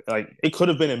it could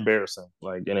have been embarrassing,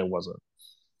 like and it wasn't.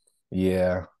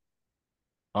 yeah.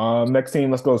 Next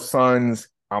team, let's go Suns.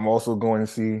 I'm also going to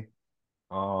see.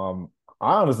 I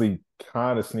honestly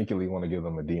kind of sneakily want to give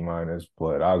them a D minus,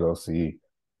 but I'll go see.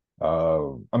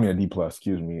 I mean a D plus.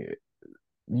 Excuse me.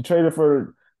 You traded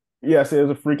for, yes, it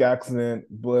was a freak accident,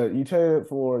 but you traded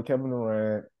for Kevin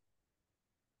Durant,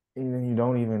 and then you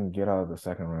don't even get out of the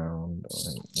second round,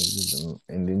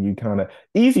 and then you kind of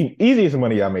easiest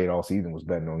money I made all season was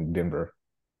betting on Denver.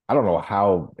 I don't know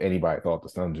how anybody thought the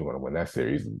Suns were going to win that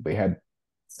series. They had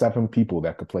seven people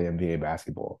that could play NBA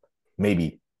basketball,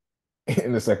 maybe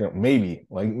in the second, maybe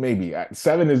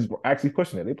seven is actually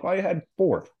pushing it. They probably had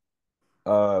four.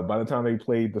 By the time they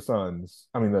played the Suns,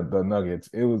 I mean the Nuggets,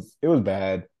 it was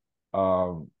bad.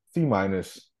 C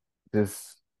minus.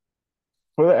 This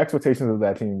for the expectations of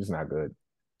that team, just not good.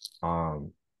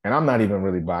 Um, and I'm not even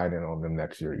really buying in on them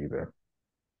next year either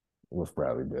with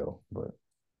Bradley Bill. But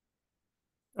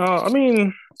I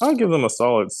mean, I'll give them a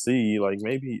solid C. Like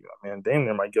maybe, man, damn,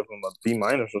 they might give them a B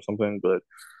minus or something. But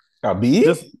B?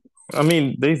 just, I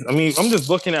mean, I'm just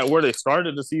looking at where they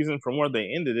started the season from where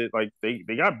they ended it. Like they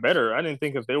got better. I didn't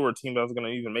think if they were a team that was going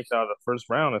to even make it out of the first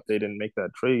round if they didn't make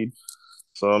that trade.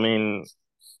 So I mean,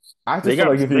 I just feel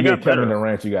like if you they get got Kevin better.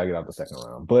 Durant, you gotta get out the second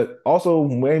round. But also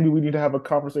maybe we need to have a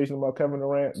conversation about Kevin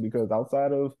Durant because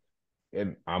outside of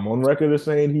and I'm on record as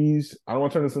saying I don't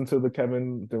want to turn this into the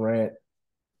Kevin Durant,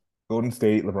 Golden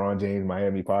State, LeBron James,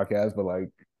 Miami podcast, but like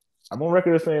I'm on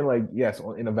record as saying like yes,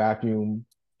 in a vacuum,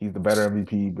 he's the better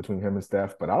MVP between him and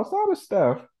Steph. But outside of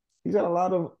Steph, he's got a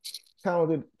lot of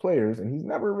talented players, and he's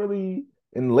never really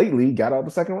and lately got out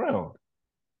the second round.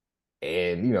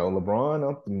 And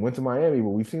LeBron went to Miami, but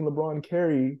we've seen LeBron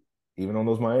carry even on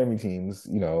those Miami teams.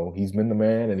 He's been the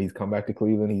man, and he's come back to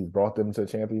Cleveland. He's brought them to a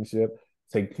championship.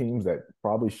 Take teams that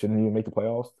probably shouldn't even make the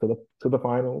playoffs to the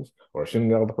finals or shouldn't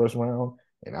get out of the first round.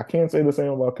 And I can't say the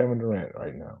same about Kevin Durant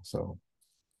right now. So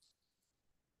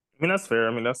I mean, that's fair.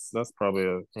 I mean, that's probably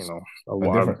a a a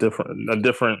lot different, different a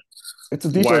different it's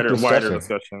a deeper wider discussion.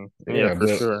 discussion. Yeah, Yeah, for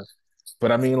sure.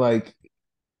 but I mean, like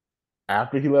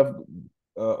after he left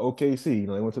OKC,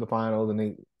 they went to the finals and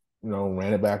they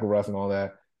ran it back with Russ and all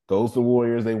that. Those the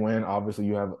Warriors, they win. Obviously,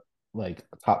 you have like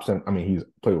top seven. I mean, he's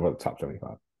played with the top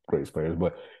 75 greatest players,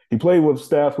 but he played with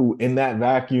Steph, who in that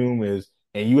vacuum is,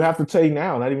 and you have to take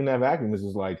now, not even that vacuum, is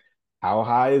just like, how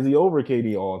high is he over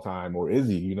KD all the time, or is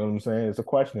he? You know what I'm saying? It's a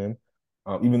question.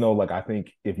 Even though, like, I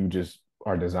think if you just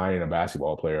are designing a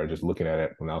basketball player, just looking at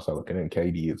it from the outside looking in,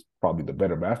 KD is probably the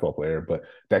better basketball player. But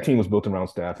that team was built around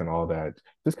Steph and all that.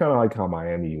 Just kind of like how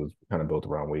Miami was kind of built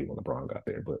around Wade when LeBron got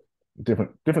there, but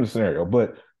different scenario.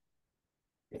 But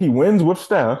he wins with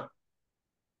Steph,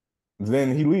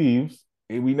 then he leaves.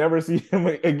 And we never see him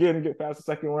again get past the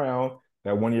second round.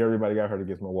 That one year everybody got hurt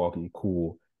against Milwaukee,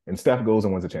 cool. And Steph goes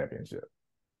and wins a championship.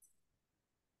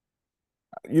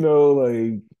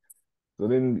 Like so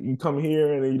then you come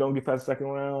here and then you don't get past the second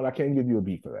round. I can't give you a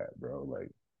beat for that, bro. Like,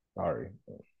 sorry.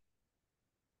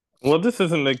 Well, this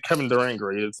isn't the Kevin Durant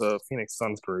grade; it's a Phoenix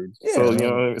Suns grade. So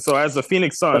Yeah, so as the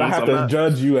Phoenix but I Suns, have I'm to not.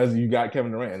 judge you as you got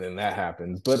Kevin Durant, and then that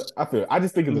happens. But I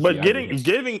just think it's a C. But I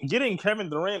give him getting Kevin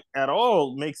Durant at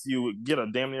all makes you get a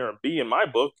damn near a B in my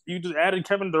book. You just added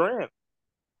Kevin Durant.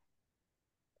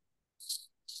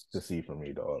 the C for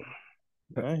me, dog.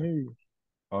 I hear you.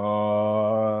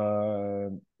 Uh,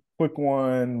 quick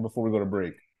one before we go to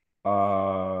break.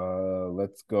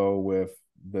 Let's go with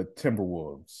the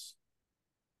Timberwolves.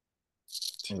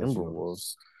 Unless you know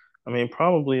Timberwolves. I mean,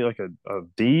 probably like a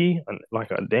D,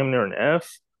 like a damn near an F.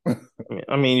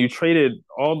 I mean, you traded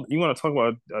all. You want to talk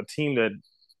about a team that,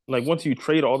 like, once you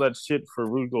trade all that shit for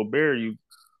Rudy Gobert, you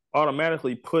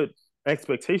automatically put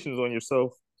expectations on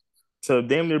yourself to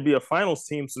damn near be a finals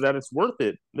team, so that it's worth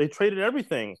it. They traded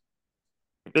everything.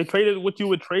 They traded what you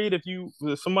would trade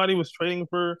if somebody was trading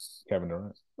for Kevin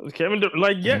Durant. Kevin.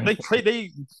 Like, yeah,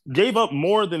 they gave up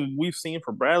more than we've seen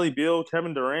for Bradley Beal,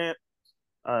 Kevin Durant,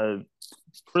 uh,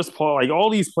 Chris Paul, like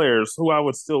all these players who I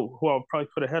would probably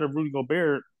put ahead of Rudy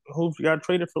Gobert, who got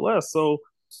traded for less. So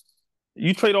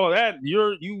you trade all that,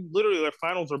 you literally their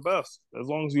finals are best as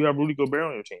long as you have Rudy Gobert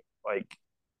on your team. Like,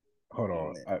 Hold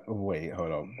on. Wait,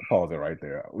 hold on. Pause it right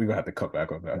there. We're gonna have to cut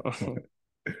back on that.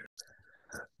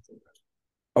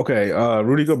 Okay,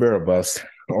 Rudy Gobert bust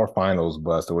or finals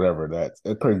bust or whatever. That's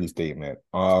a crazy statement.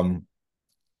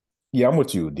 Yeah, I'm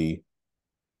with you, D.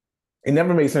 It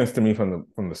never made sense to me from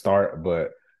the start,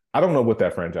 but I don't know what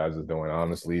that franchise is doing,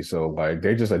 honestly. So like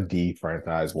they're just a D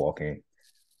franchise walking.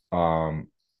 Um,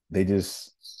 they're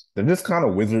just kind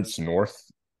of Wizards North,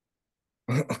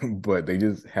 but they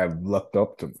just have lucked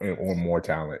up to on more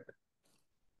talent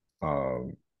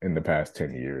in the past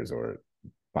 10 years or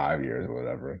 5 years or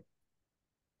whatever.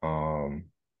 Um,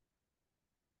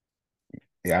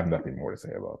 yeah, I have nothing more to say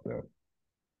about them.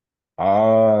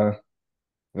 Uh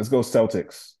let's go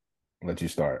Celtics. I'll let you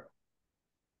start.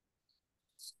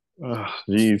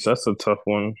 geez, that's a tough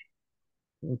one.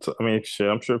 I mean, shit,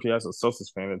 I'm sure if he has a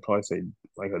Celtics fan, it'd probably say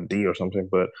like a D or something.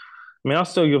 But I mean, I'll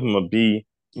still give him a B.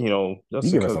 You Just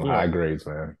giving because some high grades,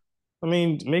 man. I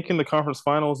mean, making the conference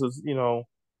finals is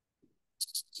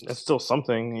it's still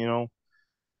something.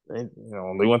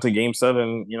 They went to Game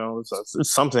 7.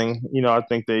 It's something. I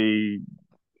think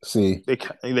See, they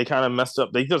kind of messed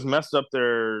up. They just messed up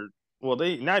their. Well,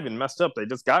 they not even messed up. They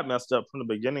just got messed up from the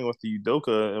beginning with the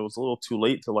Udoka. It was a little too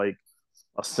late to like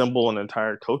assemble an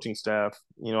entire coaching staff.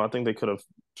 I think they could have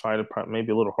tried it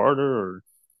maybe a little harder, or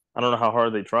I don't know how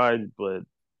hard they tried, but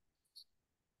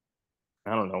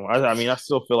I don't know. I mean, I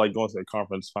still feel like going to the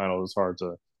conference final is hard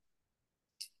to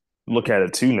look at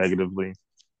it too negatively.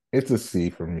 it's a C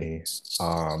for me.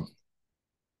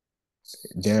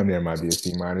 Damn near might be a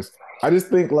C minus. I just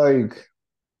think like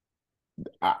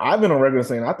I've been on record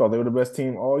saying I thought they were the best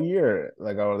team all year.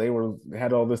 Like, oh, they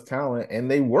had all this talent, and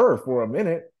they were for a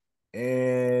minute.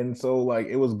 And so like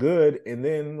it was good. And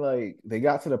then like they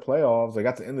got to the playoffs, they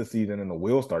got to end the season, and the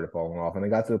wheels started falling off. And they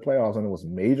got to the playoffs, and there was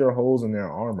major holes in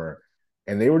their armor.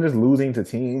 And they were just losing to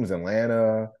teams,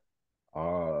 Atlanta.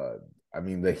 Uh, I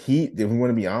mean, the Heat, if we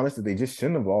want to be honest, they just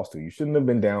shouldn't have lost to. You shouldn't have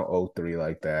been down 0-3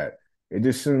 like that. It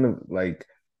just shouldn't have like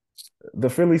the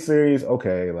Philly series,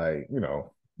 okay, like,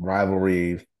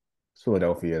 rivalry,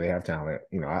 Philadelphia, they have talent.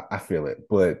 I feel it.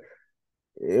 But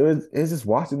it's just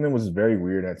watching them was very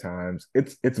weird at times.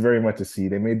 It's very much a C.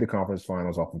 They made the conference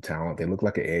finals off of talent. They look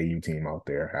like an AAU team out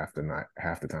there half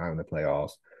the time in the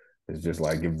playoffs. It's just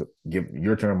like give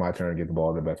your turn, my turn, get the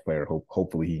ball to the best player.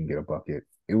 Hopefully he can get a bucket.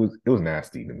 It was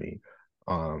nasty to me.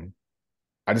 Um,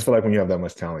 I just feel like when you have that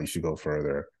much talent, you should go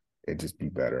further. It just be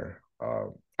better.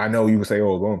 I know you would say,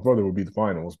 "Oh, going further would be the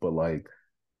finals," but like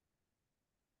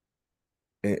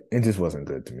it just wasn't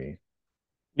good to me.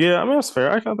 Yeah, I mean that's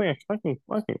fair. I think I can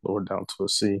lower it down to a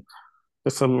C.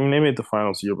 I mean, they made the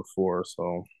finals the year before,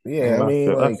 so I Yeah, mean, I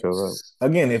mean, I like feel that.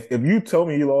 again, if you told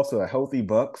me you lost to a healthy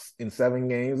Bucks in 7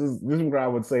 games, this is where I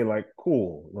would say like,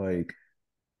 cool, like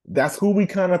that's who we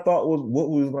kind of thought was what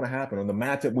was going to happen on the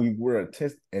matchup we were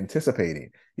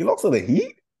anticipating. You lost to the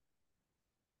Heat,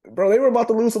 bro. They were about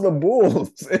to lose to the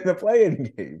Bulls in the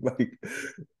playing game. Like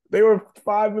they were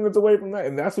 5 minutes away from that,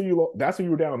 and that's who you that's who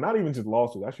you were down. Not even just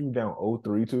lost to. That's who you were down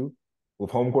 0-3 to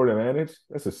with home court advantage.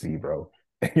 That's a C, bro.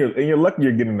 And you're lucky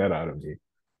you're getting that out of me.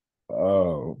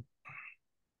 Um,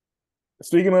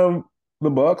 Speaking of the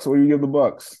Bucks, what do you give the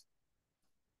Bucks?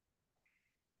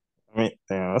 I mean,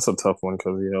 damn, that's a tough one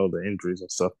because the injuries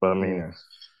and stuff. But Yeah,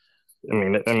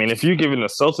 if you're giving the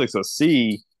Celtics a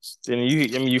C, then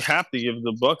you have to give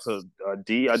the Bucks a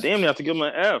D. I damn near have to give them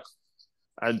an F.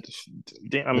 I,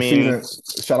 I the mean, season.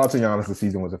 Shout out to Giannis. The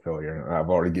season was a failure. I've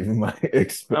already given my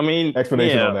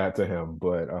explanation on yeah. that to him,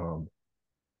 but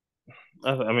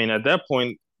I mean, at that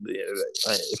point,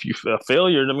 if you a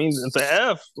failure, that means it's an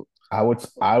F. I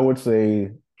would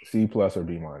say C plus or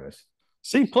B minus.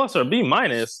 C plus or B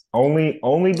minus. Only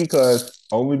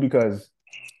because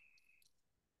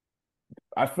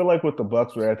I feel like with the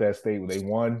Bucks were at that state where they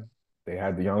won, they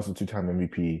had the Giannis two-time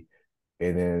MVP,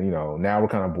 and then now we're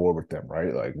kind of bored with them,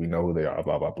 right? Like we know who they are,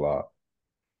 blah blah blah.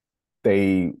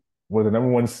 They were the number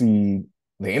one seed.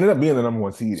 They ended up being the number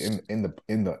one seed in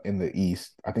the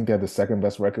East. I think they had the second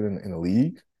best record in the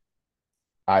league.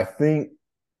 I think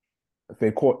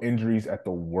they caught injuries at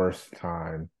the worst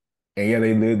time, and yeah,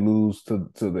 they did lose to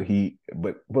the Heat,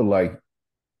 but like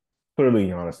clearly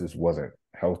Giannis just wasn't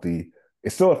healthy.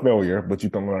 It's still a failure, but you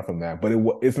can learn from that. But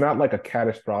it's not like a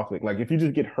catastrophic. Like if you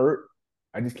just get hurt,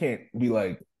 I just can't be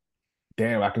like,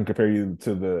 damn, I can compare you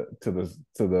to the Celtics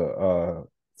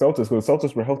because the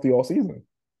Celtics were healthy all season,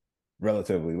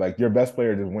 relatively. Like your best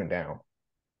player just went down.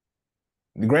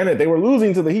 Granted, they were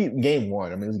losing to the Heat game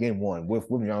one. I mean, it was game one with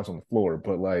Giannis on the floor,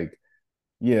 but like,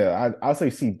 yeah, I'll say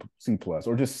C plus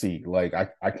or just C. Like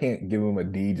I can't give them a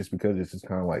D just because it's just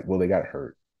kind of like, well, they got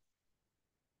hurt.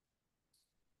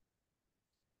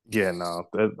 Yeah, no.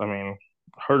 I mean,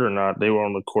 hurt or not, they were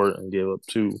on the court and gave up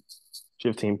two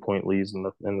 15-point leads in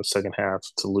the second half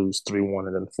to lose 3-1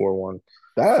 and then 4-1.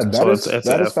 That that So is it's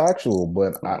that a is F. factual,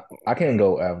 but I can't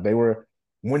go F. They were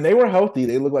when they were healthy,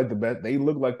 they looked like the best. They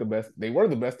looked like the best. They were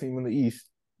the best team in the East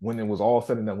when it was all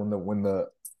said and done. When the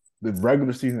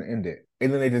regular season ended,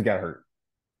 and then they just got hurt.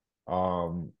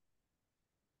 Um,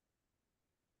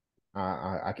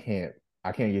 I can't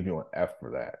give you an F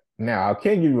for that. Now I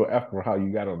can't give you an F for how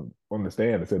you got on the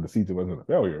stand and said the season wasn't a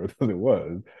failure because it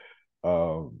was.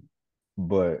 Um,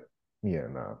 but yeah,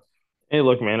 no, Hey,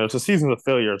 look, man, if the season's a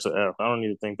failure, it's an F. I don't need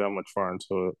to think that much far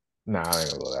into it. nah, I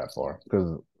ain't gonna go that far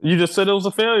because You just said it was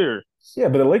a failure. yeah,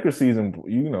 but the Lakers season,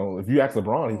 if you ask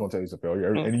LeBron, he's gonna tell you it's a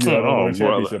failure. Any year I don't win Oh, a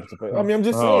brother. championship, it's a failure. I mean, I'm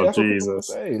just saying Oh, that's what people are gonna Jesus.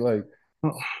 say. Like,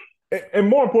 and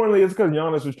more importantly, it's because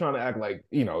Giannis was trying to act like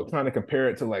trying to compare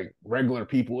it to like regular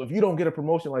people. If you don't get a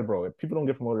promotion, like bro, if people don't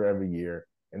get promoted every year,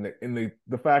 and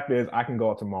the fact is, I can go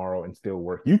out tomorrow and still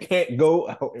work. You can't go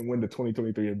out and win the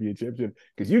 2023 NBA championship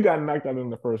because you got knocked out in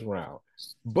the first round.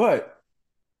 But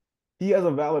he has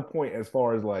a valid point as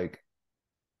far as like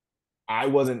I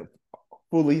wasn't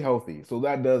fully healthy. So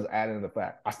that does add in the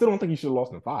fact. I still don't think he should have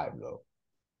lost in five though.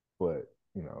 But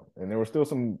and there was still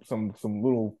some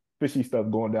little fishy stuff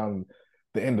going down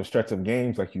the end of stretch of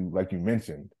games like you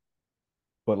mentioned.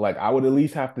 But like I would at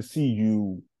least have to see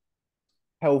you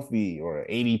healthy or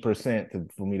 80%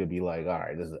 for me to be like, all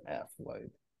right, this is F. Like,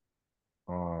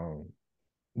 um,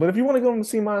 but if you want to go to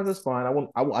C minus, that's fine.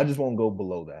 I just won't go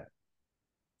below that.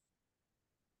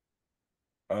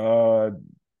 Uh,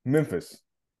 Memphis,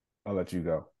 I'll let you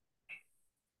go.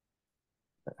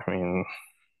 I mean,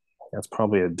 that's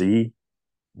probably a D.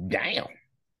 Damn.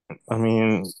 I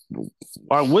mean,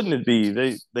 why wouldn't it be?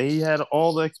 They had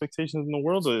all the expectations in the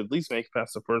world to at least make it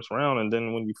past the first round, and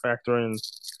then when you factor in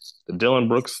the Dylan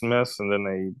Brooks mess, and then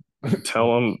they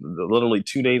tell him literally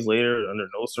 2 days later, under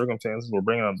no circumstances, we're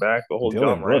bringing him back. The whole John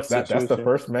Dylan Morant Brooks. That's the situation.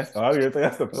 first mess. Oh, you think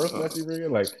that's the first mess you bring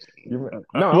in? Like,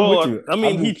 no, I'm with Well, you. I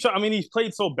mean, I'm just he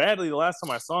played so badly the last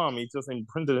time I saw him. He just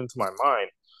imprinted into my mind.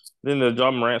 Then the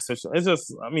John Morant situation. It's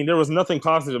just, I mean, there was nothing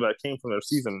positive that came from their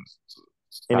season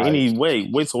in Ty any way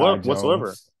Ty whatsoever.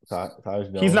 Jones.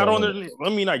 Tyus He's Jones not on hasn't. there. I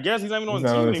mean, I guess he's not even He's on the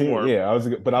not team on the team. anymore. Yeah, I was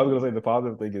gonna say the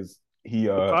positive thing is he has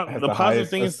The the positive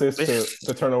highest thing is assist they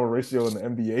to turnover ratio in the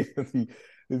NBA since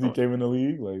he came in the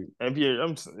league. Like,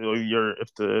 NBA. If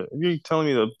you're telling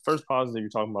me the first positive you're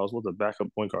talking about is what the backup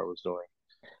point guard was doing,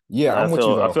 yeah, then I I'm with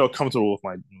you feel I though. feel comfortable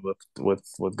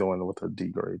with going with a D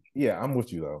grade. Yeah, I'm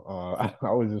with you though.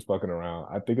 I was just fucking around.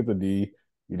 I think it's a D.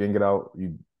 You didn't get out.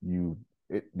 You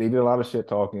they did a lot of shit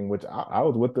talking, which I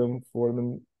was with them for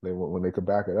them when they could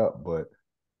back it up. But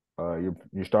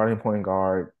your starting point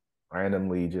guard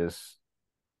randomly just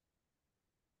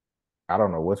I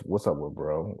don't know what's up with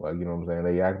bro. Like you know what I'm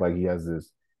saying? They act like he has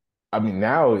this. I mean,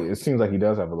 now it seems like he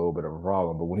does have a little bit of a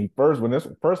problem. But when this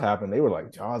first happened, they were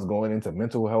like, John's going into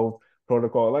mental health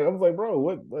protocol. Like I was like, bro,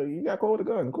 what? Like, you got caught with a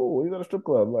gun? Cool. He's at a strip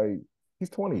club. Like he's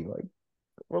 20. Like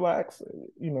relax.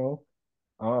 You know.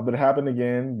 But it happened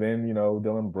again. Then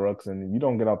Dylan Brooks, and you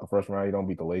don't get out the first round. You don't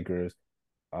beat the Lakers.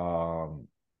 Um,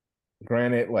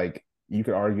 Granted, like you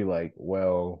could argue, like,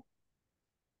 well,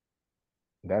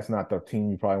 that's not the team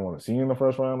you probably want to see in the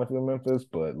first round if you're Memphis,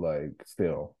 but like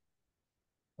still,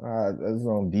 it's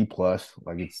on D plus.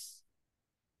 Like it's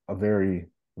a very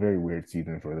very weird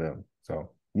season for them.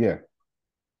 So yeah.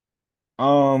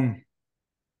 Um,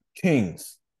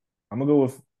 Kings. I'm gonna go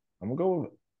with I'm gonna go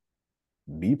with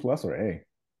B plus or A.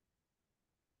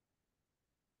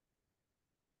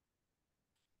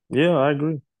 Yeah, I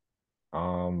agree.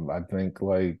 I think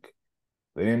like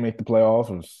they didn't make the playoffs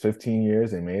for 15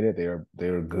 years. They made it. They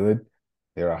were good.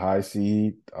 They're a high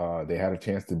seed. They had a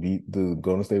chance to beat the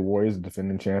Golden State Warriors, the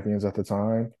defending champions at the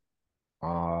time.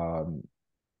 Um,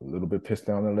 a little bit pissed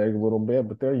down their leg a little bit,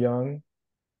 but they're young,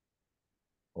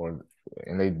 or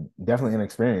and they definitely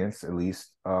inexperienced at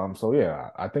least. So yeah,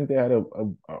 I think they had a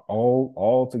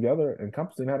all together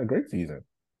encompassing had a great season.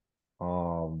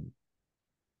 Um,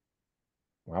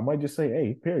 I might just say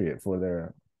A period for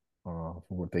their for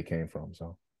what they came from.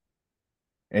 So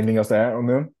anything else to add on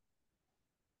them?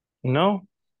 No,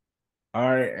 All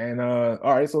right, and all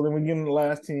right, so then we get in the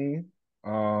last team,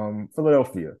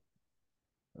 Philadelphia.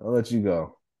 I'll let you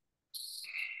go.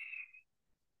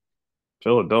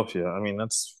 Philadelphia. I mean,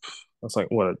 that's like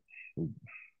what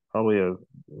probably a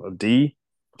D.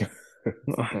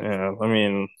 Yeah, I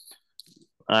mean,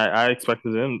 I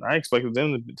expected them. I expected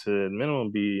them to at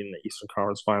minimum be in the Eastern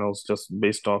Conference Finals just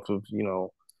based off of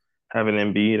having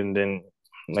Embiid, and then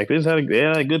like they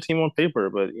had a good team on paper,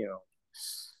 but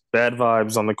bad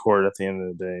vibes on the court at the end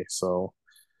of the day. So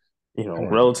I don't know.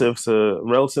 relative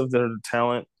to their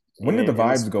talent, When did the in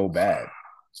this, vibes go bad?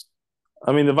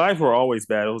 I mean, the vibes were always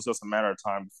bad. It was just a matter of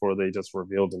time before they just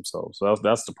revealed themselves. So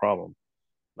that's the problem.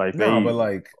 Like No, but they,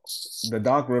 like the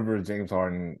Doc Rivers, James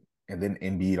Harden, and then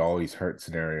Embiid always hurt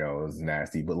scenario is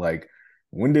nasty. But like,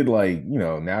 when did like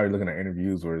now you're looking at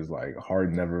interviews where it's like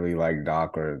Harden never really liked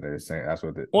Doc, or they're saying that's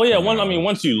what it's well, yeah, coming I out mean, as.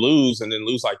 once you lose and then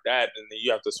lose like that, and then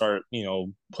you have to start,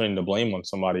 putting the blame on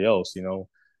somebody else.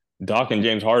 Doc and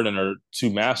James Harden are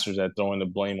two masters at throwing the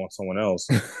blame on someone else.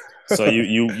 So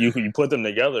you put them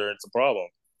together, it's a problem.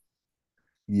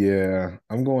 Yeah,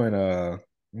 I'm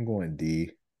going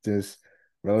D. Just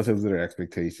relative to their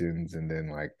expectations and then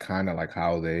like kind of like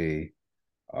how they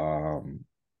um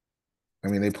I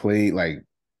mean they played like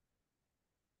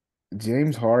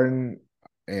James Harden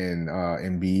and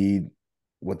Embiid,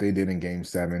 what they did in game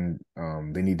 7,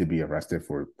 they need to be arrested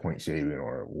for point shaving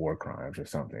or war crimes or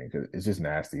something because it's just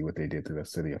nasty what they did to the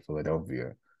city of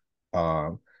Philadelphia.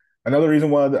 Um, Another reason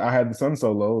why I had the Suns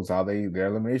so low is how their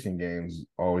elimination games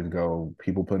always go.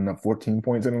 People putting up 14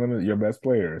 points in the limit, your best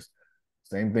players.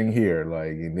 Same thing here. Like,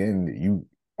 and then you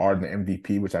are the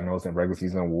MVP, which I know is in regular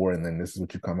season award, and then this is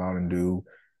what you come out and do.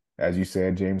 As you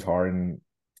said, James Harden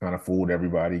kind of fooled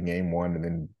everybody game 1 and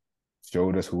then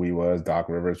showed us who he was. Doc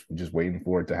Rivers, just waiting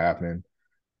for it to happen.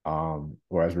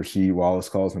 Or as Rasheed Wallace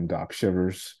calls him, Doc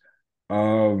Shivers.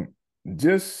 Um,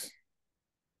 just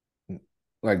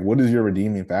like what is your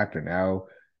redeeming factor now?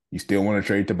 You still want to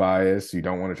trade Tobias. You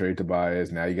don't want to trade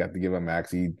Tobias. Now you got to give up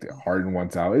Maxi. Harden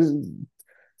wants out.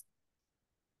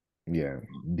 Yeah,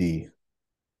 D.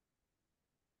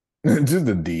 Just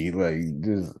a D. Like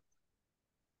just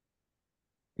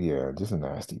yeah, just a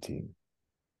nasty team.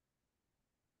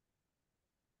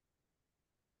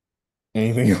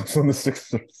 Anything else on the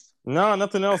Sixers? No,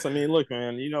 nothing else. I mean, look,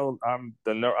 man.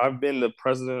 I've been the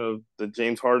president of the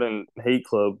James Harden hate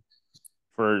club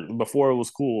for before it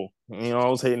was cool. I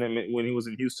was hating him when he was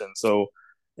in Houston. So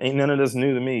ain't none of this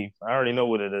new to me. I already know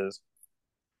what it is.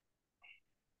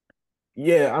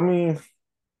 Yeah, I mean,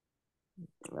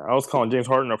 I was calling James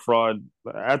Harden a fraud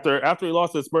after he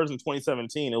lost to the Spurs in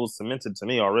 2017. It was cemented to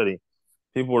me already.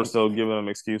 People were still giving him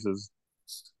excuses.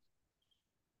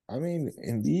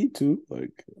 indeed too.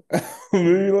 Like, I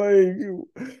mean,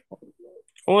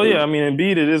 Well, like, yeah, I mean,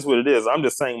 Embiid, it is what it is. I'm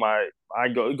just saying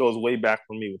it goes way back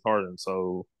for me with Harden.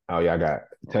 So oh yeah, I got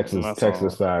that's Texas all.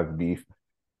 size beef.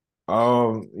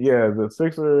 Yeah, the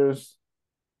Sixers.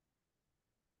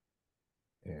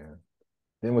 Yeah,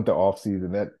 then with the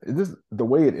offseason, that it just the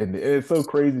way it ended, it's so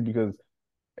crazy because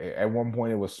At one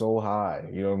point, it was so high.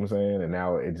 You know what I'm saying? And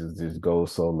now it just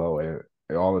goes so low, and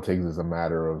all it takes is a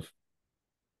matter of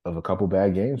a couple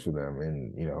bad games for them.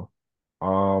 And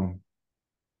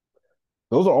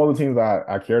those are all the teams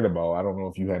I cared about. I don't know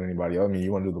if you had anybody else. I mean,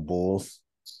 you want to do the Bulls?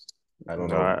 I don't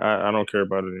No, know. I don't care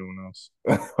about anyone else.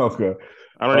 Okay.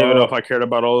 I don't even know Uh, if I cared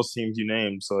about all those teams you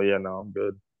named. So yeah, no, I'm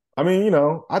good. I mean,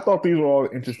 I thought these were all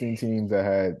interesting teams that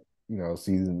had,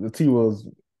 season. The T Wolves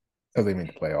because they made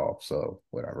the playoffs, so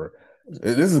whatever.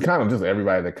 This is kind of just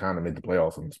everybody that kind of made the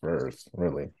playoffs in the Spurs,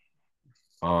 really.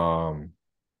 Um,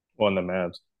 On the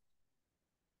Mavs.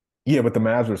 yeah, but the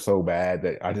Mavs were so bad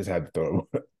that I just had to throw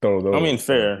throw I those. mean,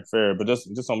 fair, but just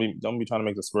don't be trying to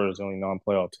make the Spurs the only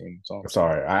non-playoff team. That's all I'm saying.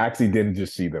 Sorry, I actually didn't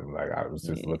just see them. Like I was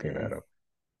just looking at Mm-mm.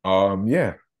 them.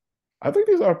 Yeah, I think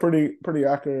these are pretty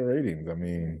accurate ratings. I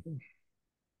mean,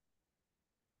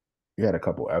 you had a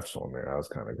couple Fs on there. I was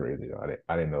kind of crazy.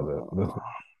 I didn't know the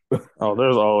Oh,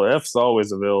 there's all F's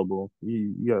always available.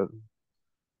 You got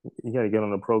to get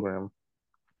on the program.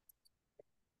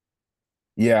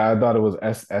 Yeah, I thought it was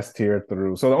S tier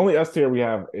through. So the only S tier we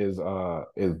have is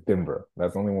Denver.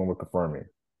 That's the only one we're confirming.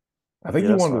 I think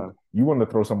Yeah, that's fine. you wanted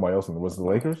to throw somebody else in. Was it the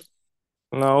Lakers?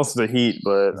 No, it's the Heat,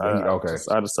 but Is the Heat? Okay.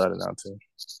 I decided not to.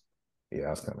 Yeah,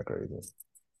 that's kind of crazy.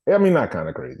 Yeah, I mean not kind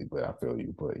of crazy, but I feel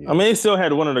you. But I yeah. mean, they still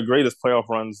had one of the greatest playoff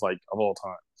runs like of all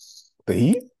time. The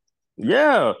Heat?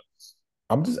 Yeah.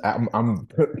 I'm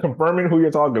confirming who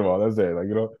you're talking about. That's it. Like,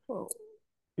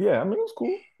 yeah, I mean it was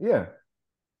cool. Yeah.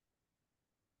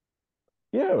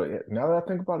 Yeah, now that I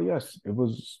think about it, yes, it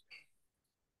was.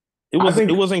 I It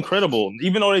think was incredible.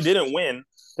 Even though they didn't win,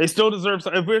 they still deserve.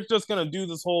 If we're just gonna do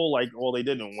this whole like, well, they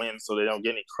didn't win, so they don't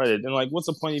get any credit, then like, what's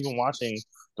the point even watching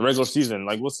the regular season?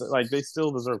 Like, like they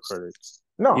still deserve credit,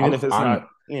 no, even if it's not,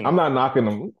 you I'm know. not knocking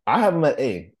them. I have them at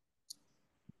A.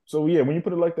 So yeah, when you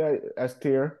put it like that, S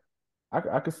tier,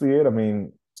 I could see it. I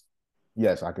mean,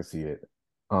 yes, I could see it.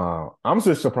 I'm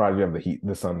just surprised you have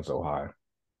the Sun so high.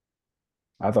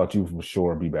 I thought you for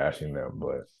sure be bashing them,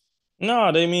 but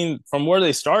No, they mean from where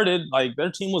they started, like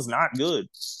their team was not good,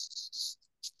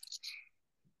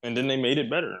 and then they made it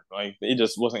better. Like it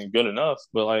just wasn't good enough.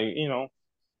 But like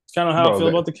it's kind of how I bro, feel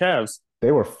about the Cavs.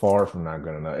 they were far from not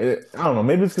good enough. I don't know.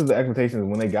 Maybe it's because the expectations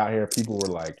when they got here, people were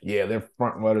like, "Yeah, they're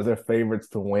front runners, they're favorites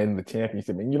to win the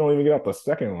championship," and you don't even get out the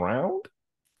second round.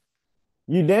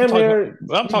 You damn near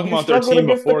I'm talking you about their struggled team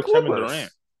against the before Kevin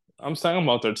Durant. Clippers. I'm talking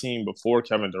about their team before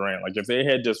Kevin Durant. Like if they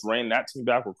had just ran that team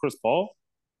back with Chris Paul,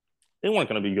 they weren't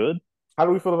going to be good. How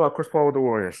do we feel about Chris Paul with the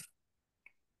Warriors?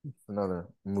 Another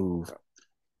move.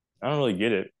 I don't really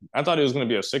get it. I thought he was going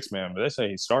to be a six man, but they say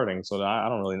he's starting, so I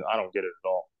don't get it at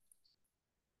all.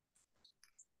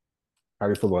 How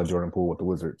do you feel about Jordan Poole with the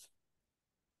Wizards?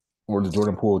 Or the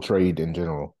Jordan Poole trade in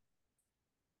general?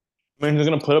 I mean, he's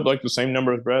going to put up like the same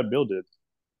number as Brad Bill did.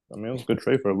 I mean, it was a good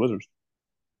trade for the Wizards.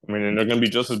 I mean, and they're going to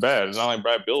be just as bad. It's not like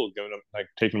Brad Bill is giving them like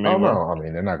taking them Oh anywhere. no, I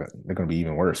mean they're gonna be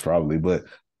even worse probably. But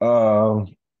um,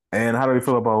 and how do we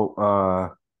feel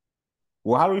about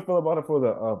well, how do we feel about it for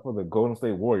the Golden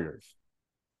State Warriors?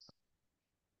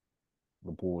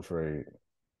 The Poole trade.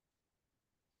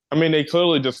 I mean, they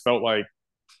clearly just felt like.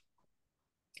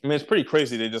 I mean, it's pretty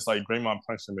crazy. They just like Draymond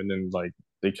punched him, and then like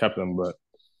they kept him, but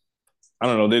I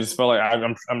don't know. They just felt like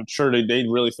I'm sure they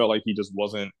really felt like he just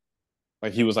wasn't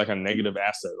like he was like a negative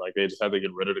asset. Like they just had to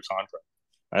get rid of the contract.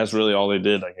 That's really all they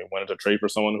did. Like they wanted to trade for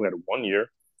someone who had 1 year.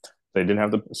 They didn't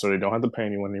have to, so they don't have to pay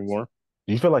anyone anymore.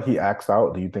 Do you feel like he axed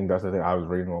out? Do you think that's the thing? I was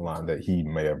reading online that he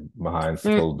may have behind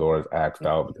Mm, closed doors axed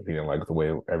out because he didn't like the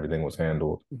way everything was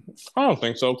handled. I don't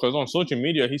think so because on social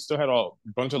media he still had a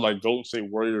bunch of like Golden State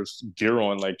Warriors gear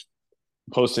on, like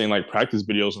posting like practice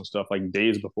videos and stuff like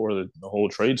days before the whole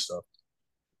trade stuff.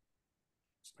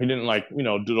 He didn't like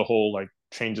do the whole like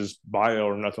change his bio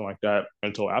or nothing like that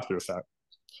until after the fact.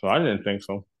 So I didn't think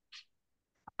so.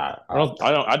 I,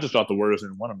 I I just thought the Warriors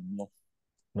didn't want him anymore.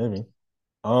 maybe.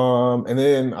 And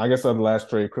then I guess on the last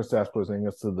trade, Kristaps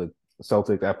Porzingis to the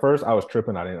Celtics. At first, I was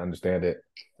tripping. I didn't understand it.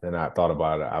 Then I thought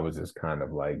about it. I was just kind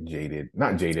of like jaded,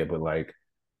 not jaded, but like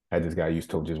I just got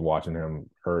used to just watching him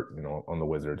hurt, on the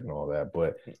Wizards and all that.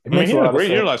 But it I mean, makes he a had a lot of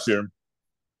great year sense last year.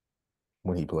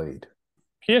 when he played.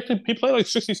 He played like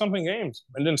 60 something games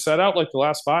and then sat out like the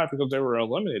last five because they were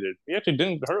eliminated. He actually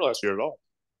didn't hurt last year at all.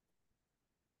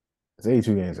 It's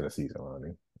 82 games in a season,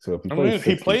 honey. So if he I plays mean,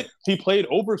 60, he played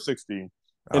over 60,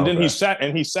 and then okay.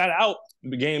 he sat out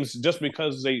the games just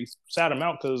because they sat him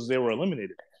out because they were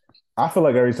eliminated. I feel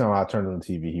like every time I turned on the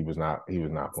TV, he was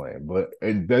not playing. But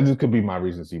that just could be my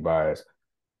recency bias.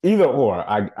 Either or.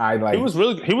 I like He was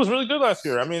really good last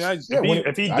year. I mean, yeah.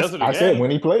 if he I, does it I said again,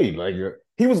 when he played, like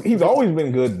he's but always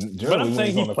been good but generally I'm when saying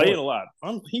he's he on the played a court.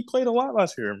 lot. He played a lot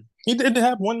last year. He did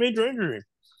have one major injury.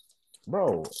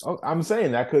 Bro, I'm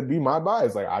saying that could be my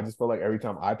bias. Like I just feel like every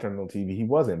time I turned on TV, he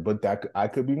wasn't. But I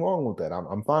could be wrong with that.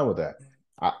 I'm fine with that.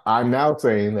 I'm now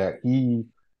saying that he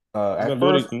He's at gonna do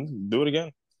first, do it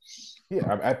again.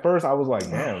 yeah, at first I was like,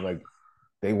 damn, like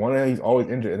they wanted he's always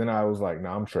injured. And then I was like,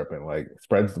 nah, I'm tripping. Like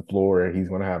spreads the floor. He's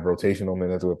gonna have rotational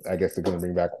minutes with I guess they're gonna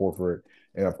bring back Horford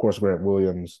and of course Grant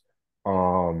Williams.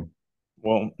 Um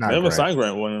Well, they not haven't Grant, signed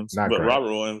Grant Williams, not but Grant.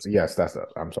 Robert Williams. Yes,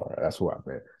 I'm sorry, that's who I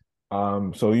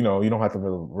meant. So you don't have to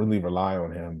really rely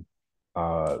on him.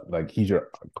 Like he's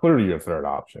clearly your third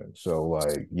option. So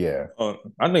like, yeah,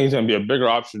 I think he's gonna be a bigger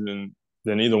option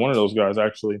than either one of those guys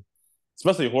actually.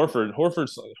 Especially Horford. I'm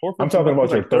Horford's talking like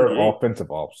he's about your like third 38.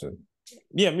 offensive option.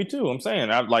 Yeah, me too. I'm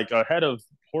saying I like ahead of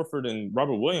Horford and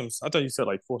Robert Williams. I thought you said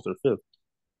like fourth or fifth.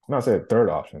 No, I said third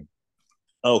option.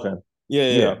 Oh, okay. Yeah,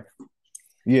 yeah, Yeah,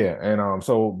 yeah. yeah, and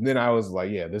so then I was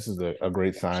like, yeah, this is a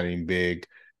great signing, big,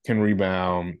 can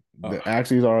rebound. Uh,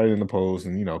 Actually is already in the post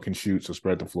and can shoot, so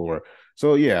spread the floor.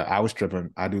 So yeah, I was tripping.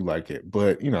 I do like it,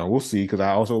 but we'll see because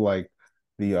I also like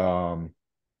the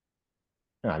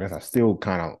yeah, I guess I still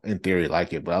kind of in theory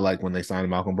like it, but I like when they signed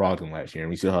Malcolm Brogdon last year and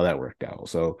we see how that worked out.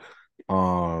 So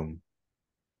um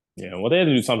yeah. Well, they had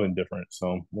to do something different.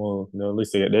 So, well, no, at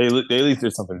least they at least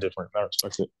did something different. I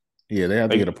respect it. yeah, they have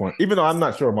to Like, get a point. Even though I'm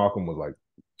not sure Malcolm was like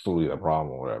fully a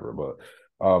problem or whatever,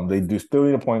 but they do still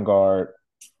need a point guard.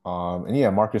 And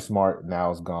yeah, Marcus Smart now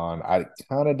is gone. I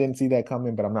kind of didn't see that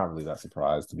coming, but I'm not really that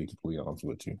surprised to be completely honest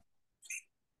with you.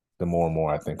 The more and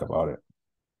more I think about it.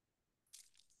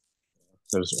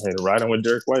 there's hey, riding with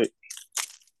Derek White.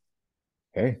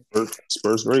 Hey,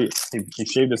 Spurs great. He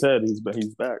shaved his head. He's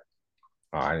back.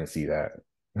 I didn't see that.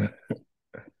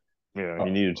 Yeah, he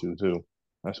needed to too.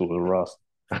 That's what was rough.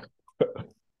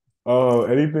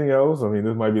 Anything else? I mean,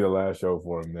 this might be the last show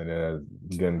for a minute as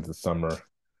we get into summer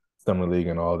league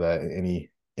and all that.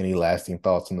 Any lasting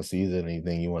thoughts on the season?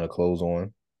 Anything you want to close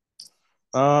on?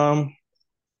 Um,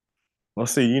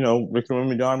 let's see. Victor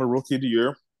Wembanyama, rookie of the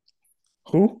year.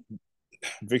 Who?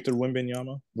 Victor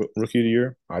Wembanyama, rookie of the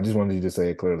year. I just wanted you to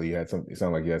say it clearly. You had something. It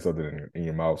sounded like you had something in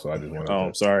your mouth, so I just wanted Oh,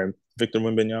 to. sorry, Victor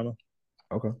Wembanyama,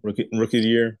 Okay. rookie of the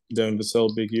year. Devin Vassell,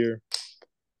 big year.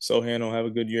 Sohan will have a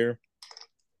good year.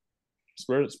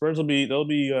 Spurs they'll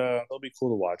be cool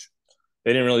to watch.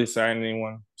 They didn't really sign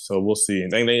anyone, so we'll see. I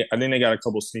think they got a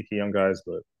couple sneaky young guys,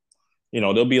 but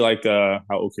they'll be like how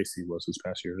OKC was this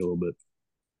past year a little bit.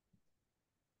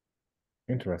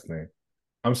 Interesting.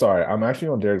 I'm sorry. I'm actually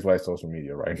on Derek's White social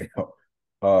media right now.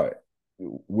 Uh,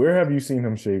 where have you seen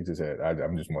him shave his head?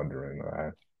 I'm just wondering. I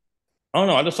don't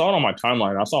know. I just saw it on my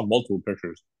timeline. I saw multiple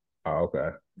pictures. Okay.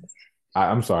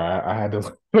 I'm sorry. I had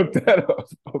to look that up.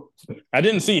 I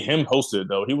didn't see him post it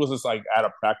though. He was just like at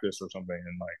a practice or something,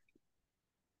 and like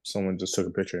someone just took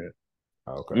a picture of it.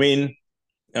 I Okay. mean,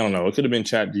 I don't know. It could have been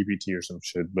Chat GPT or some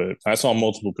shit, but I saw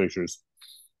multiple pictures.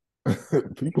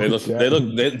 People chat. They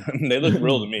look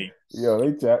real to me. Yo,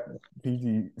 they chat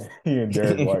PG and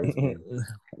Derek White is funny.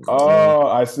 Oh,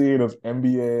 I see it as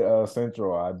NBA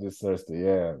Central. I just searched it.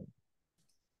 Yeah,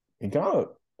 he kind of.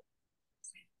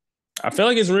 I feel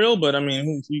like it's real, but I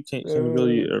mean, you can't can you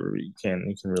really Uh, you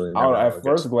can really I don't never know. know. I At guess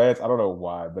first glance, I don't know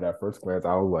why, but at first glance,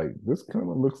 I was like, "This kind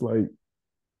of looks like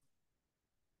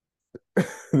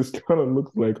this kind of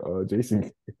looks like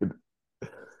Jason Kidd.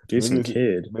 Maybe Jason it's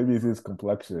Kidd. maybe it's his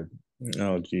complexion.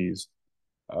 Oh, geez.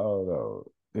 I don't know.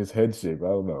 His head shape. I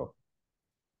don't know.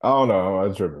 I don't know.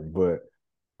 I'm tripping, but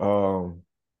um,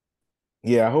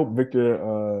 yeah. I hope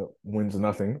Victor wins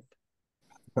nothing.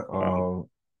 Wow.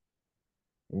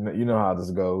 Um, you know how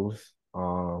this goes.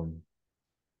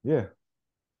 Yeah.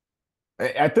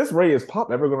 At this rate, is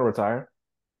Pop ever going to retire?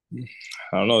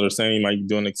 I don't know. They're saying he might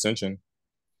do an extension.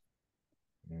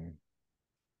 Mm.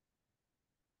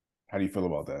 How do you feel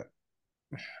about that?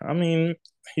 I mean,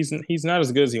 he's not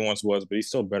as good as he once was, but he's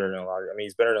still better than a lot. I mean,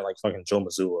 he's better than like fucking Joe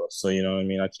Mazzulla. So what I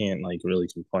mean. I can't like really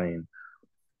complain.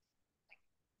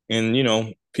 And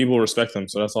people respect him,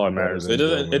 so that's all that Better matters. It than Joe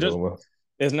doesn't. It just Mazzulla.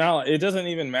 it's now. It doesn't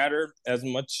even matter as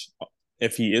much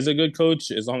if he is a good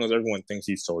coach, as long as everyone thinks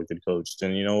he's still a good coach.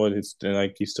 Then you know what? It's then,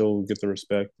 like he still get the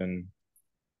respect, and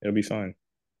it'll be fine.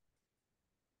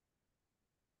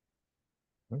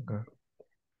 Okay.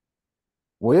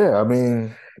 Well, yeah, I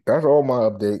mean, that's all my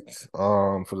updates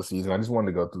for the season. I just wanted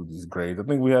to go through these grades. I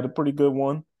think we had a pretty good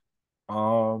one.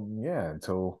 Yeah,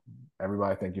 until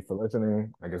everybody, thank you for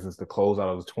listening. I guess it's the closeout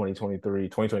of the 2023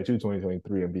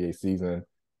 NBA season.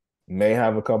 May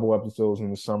have a couple episodes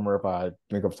in the summer if I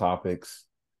think of topics.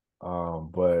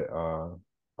 But I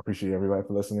appreciate everybody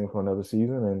for listening for another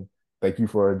season, and thank you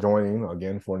for joining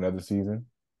again for another season.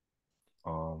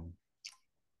 Um,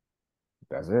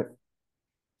 that's it.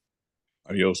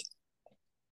 Adios.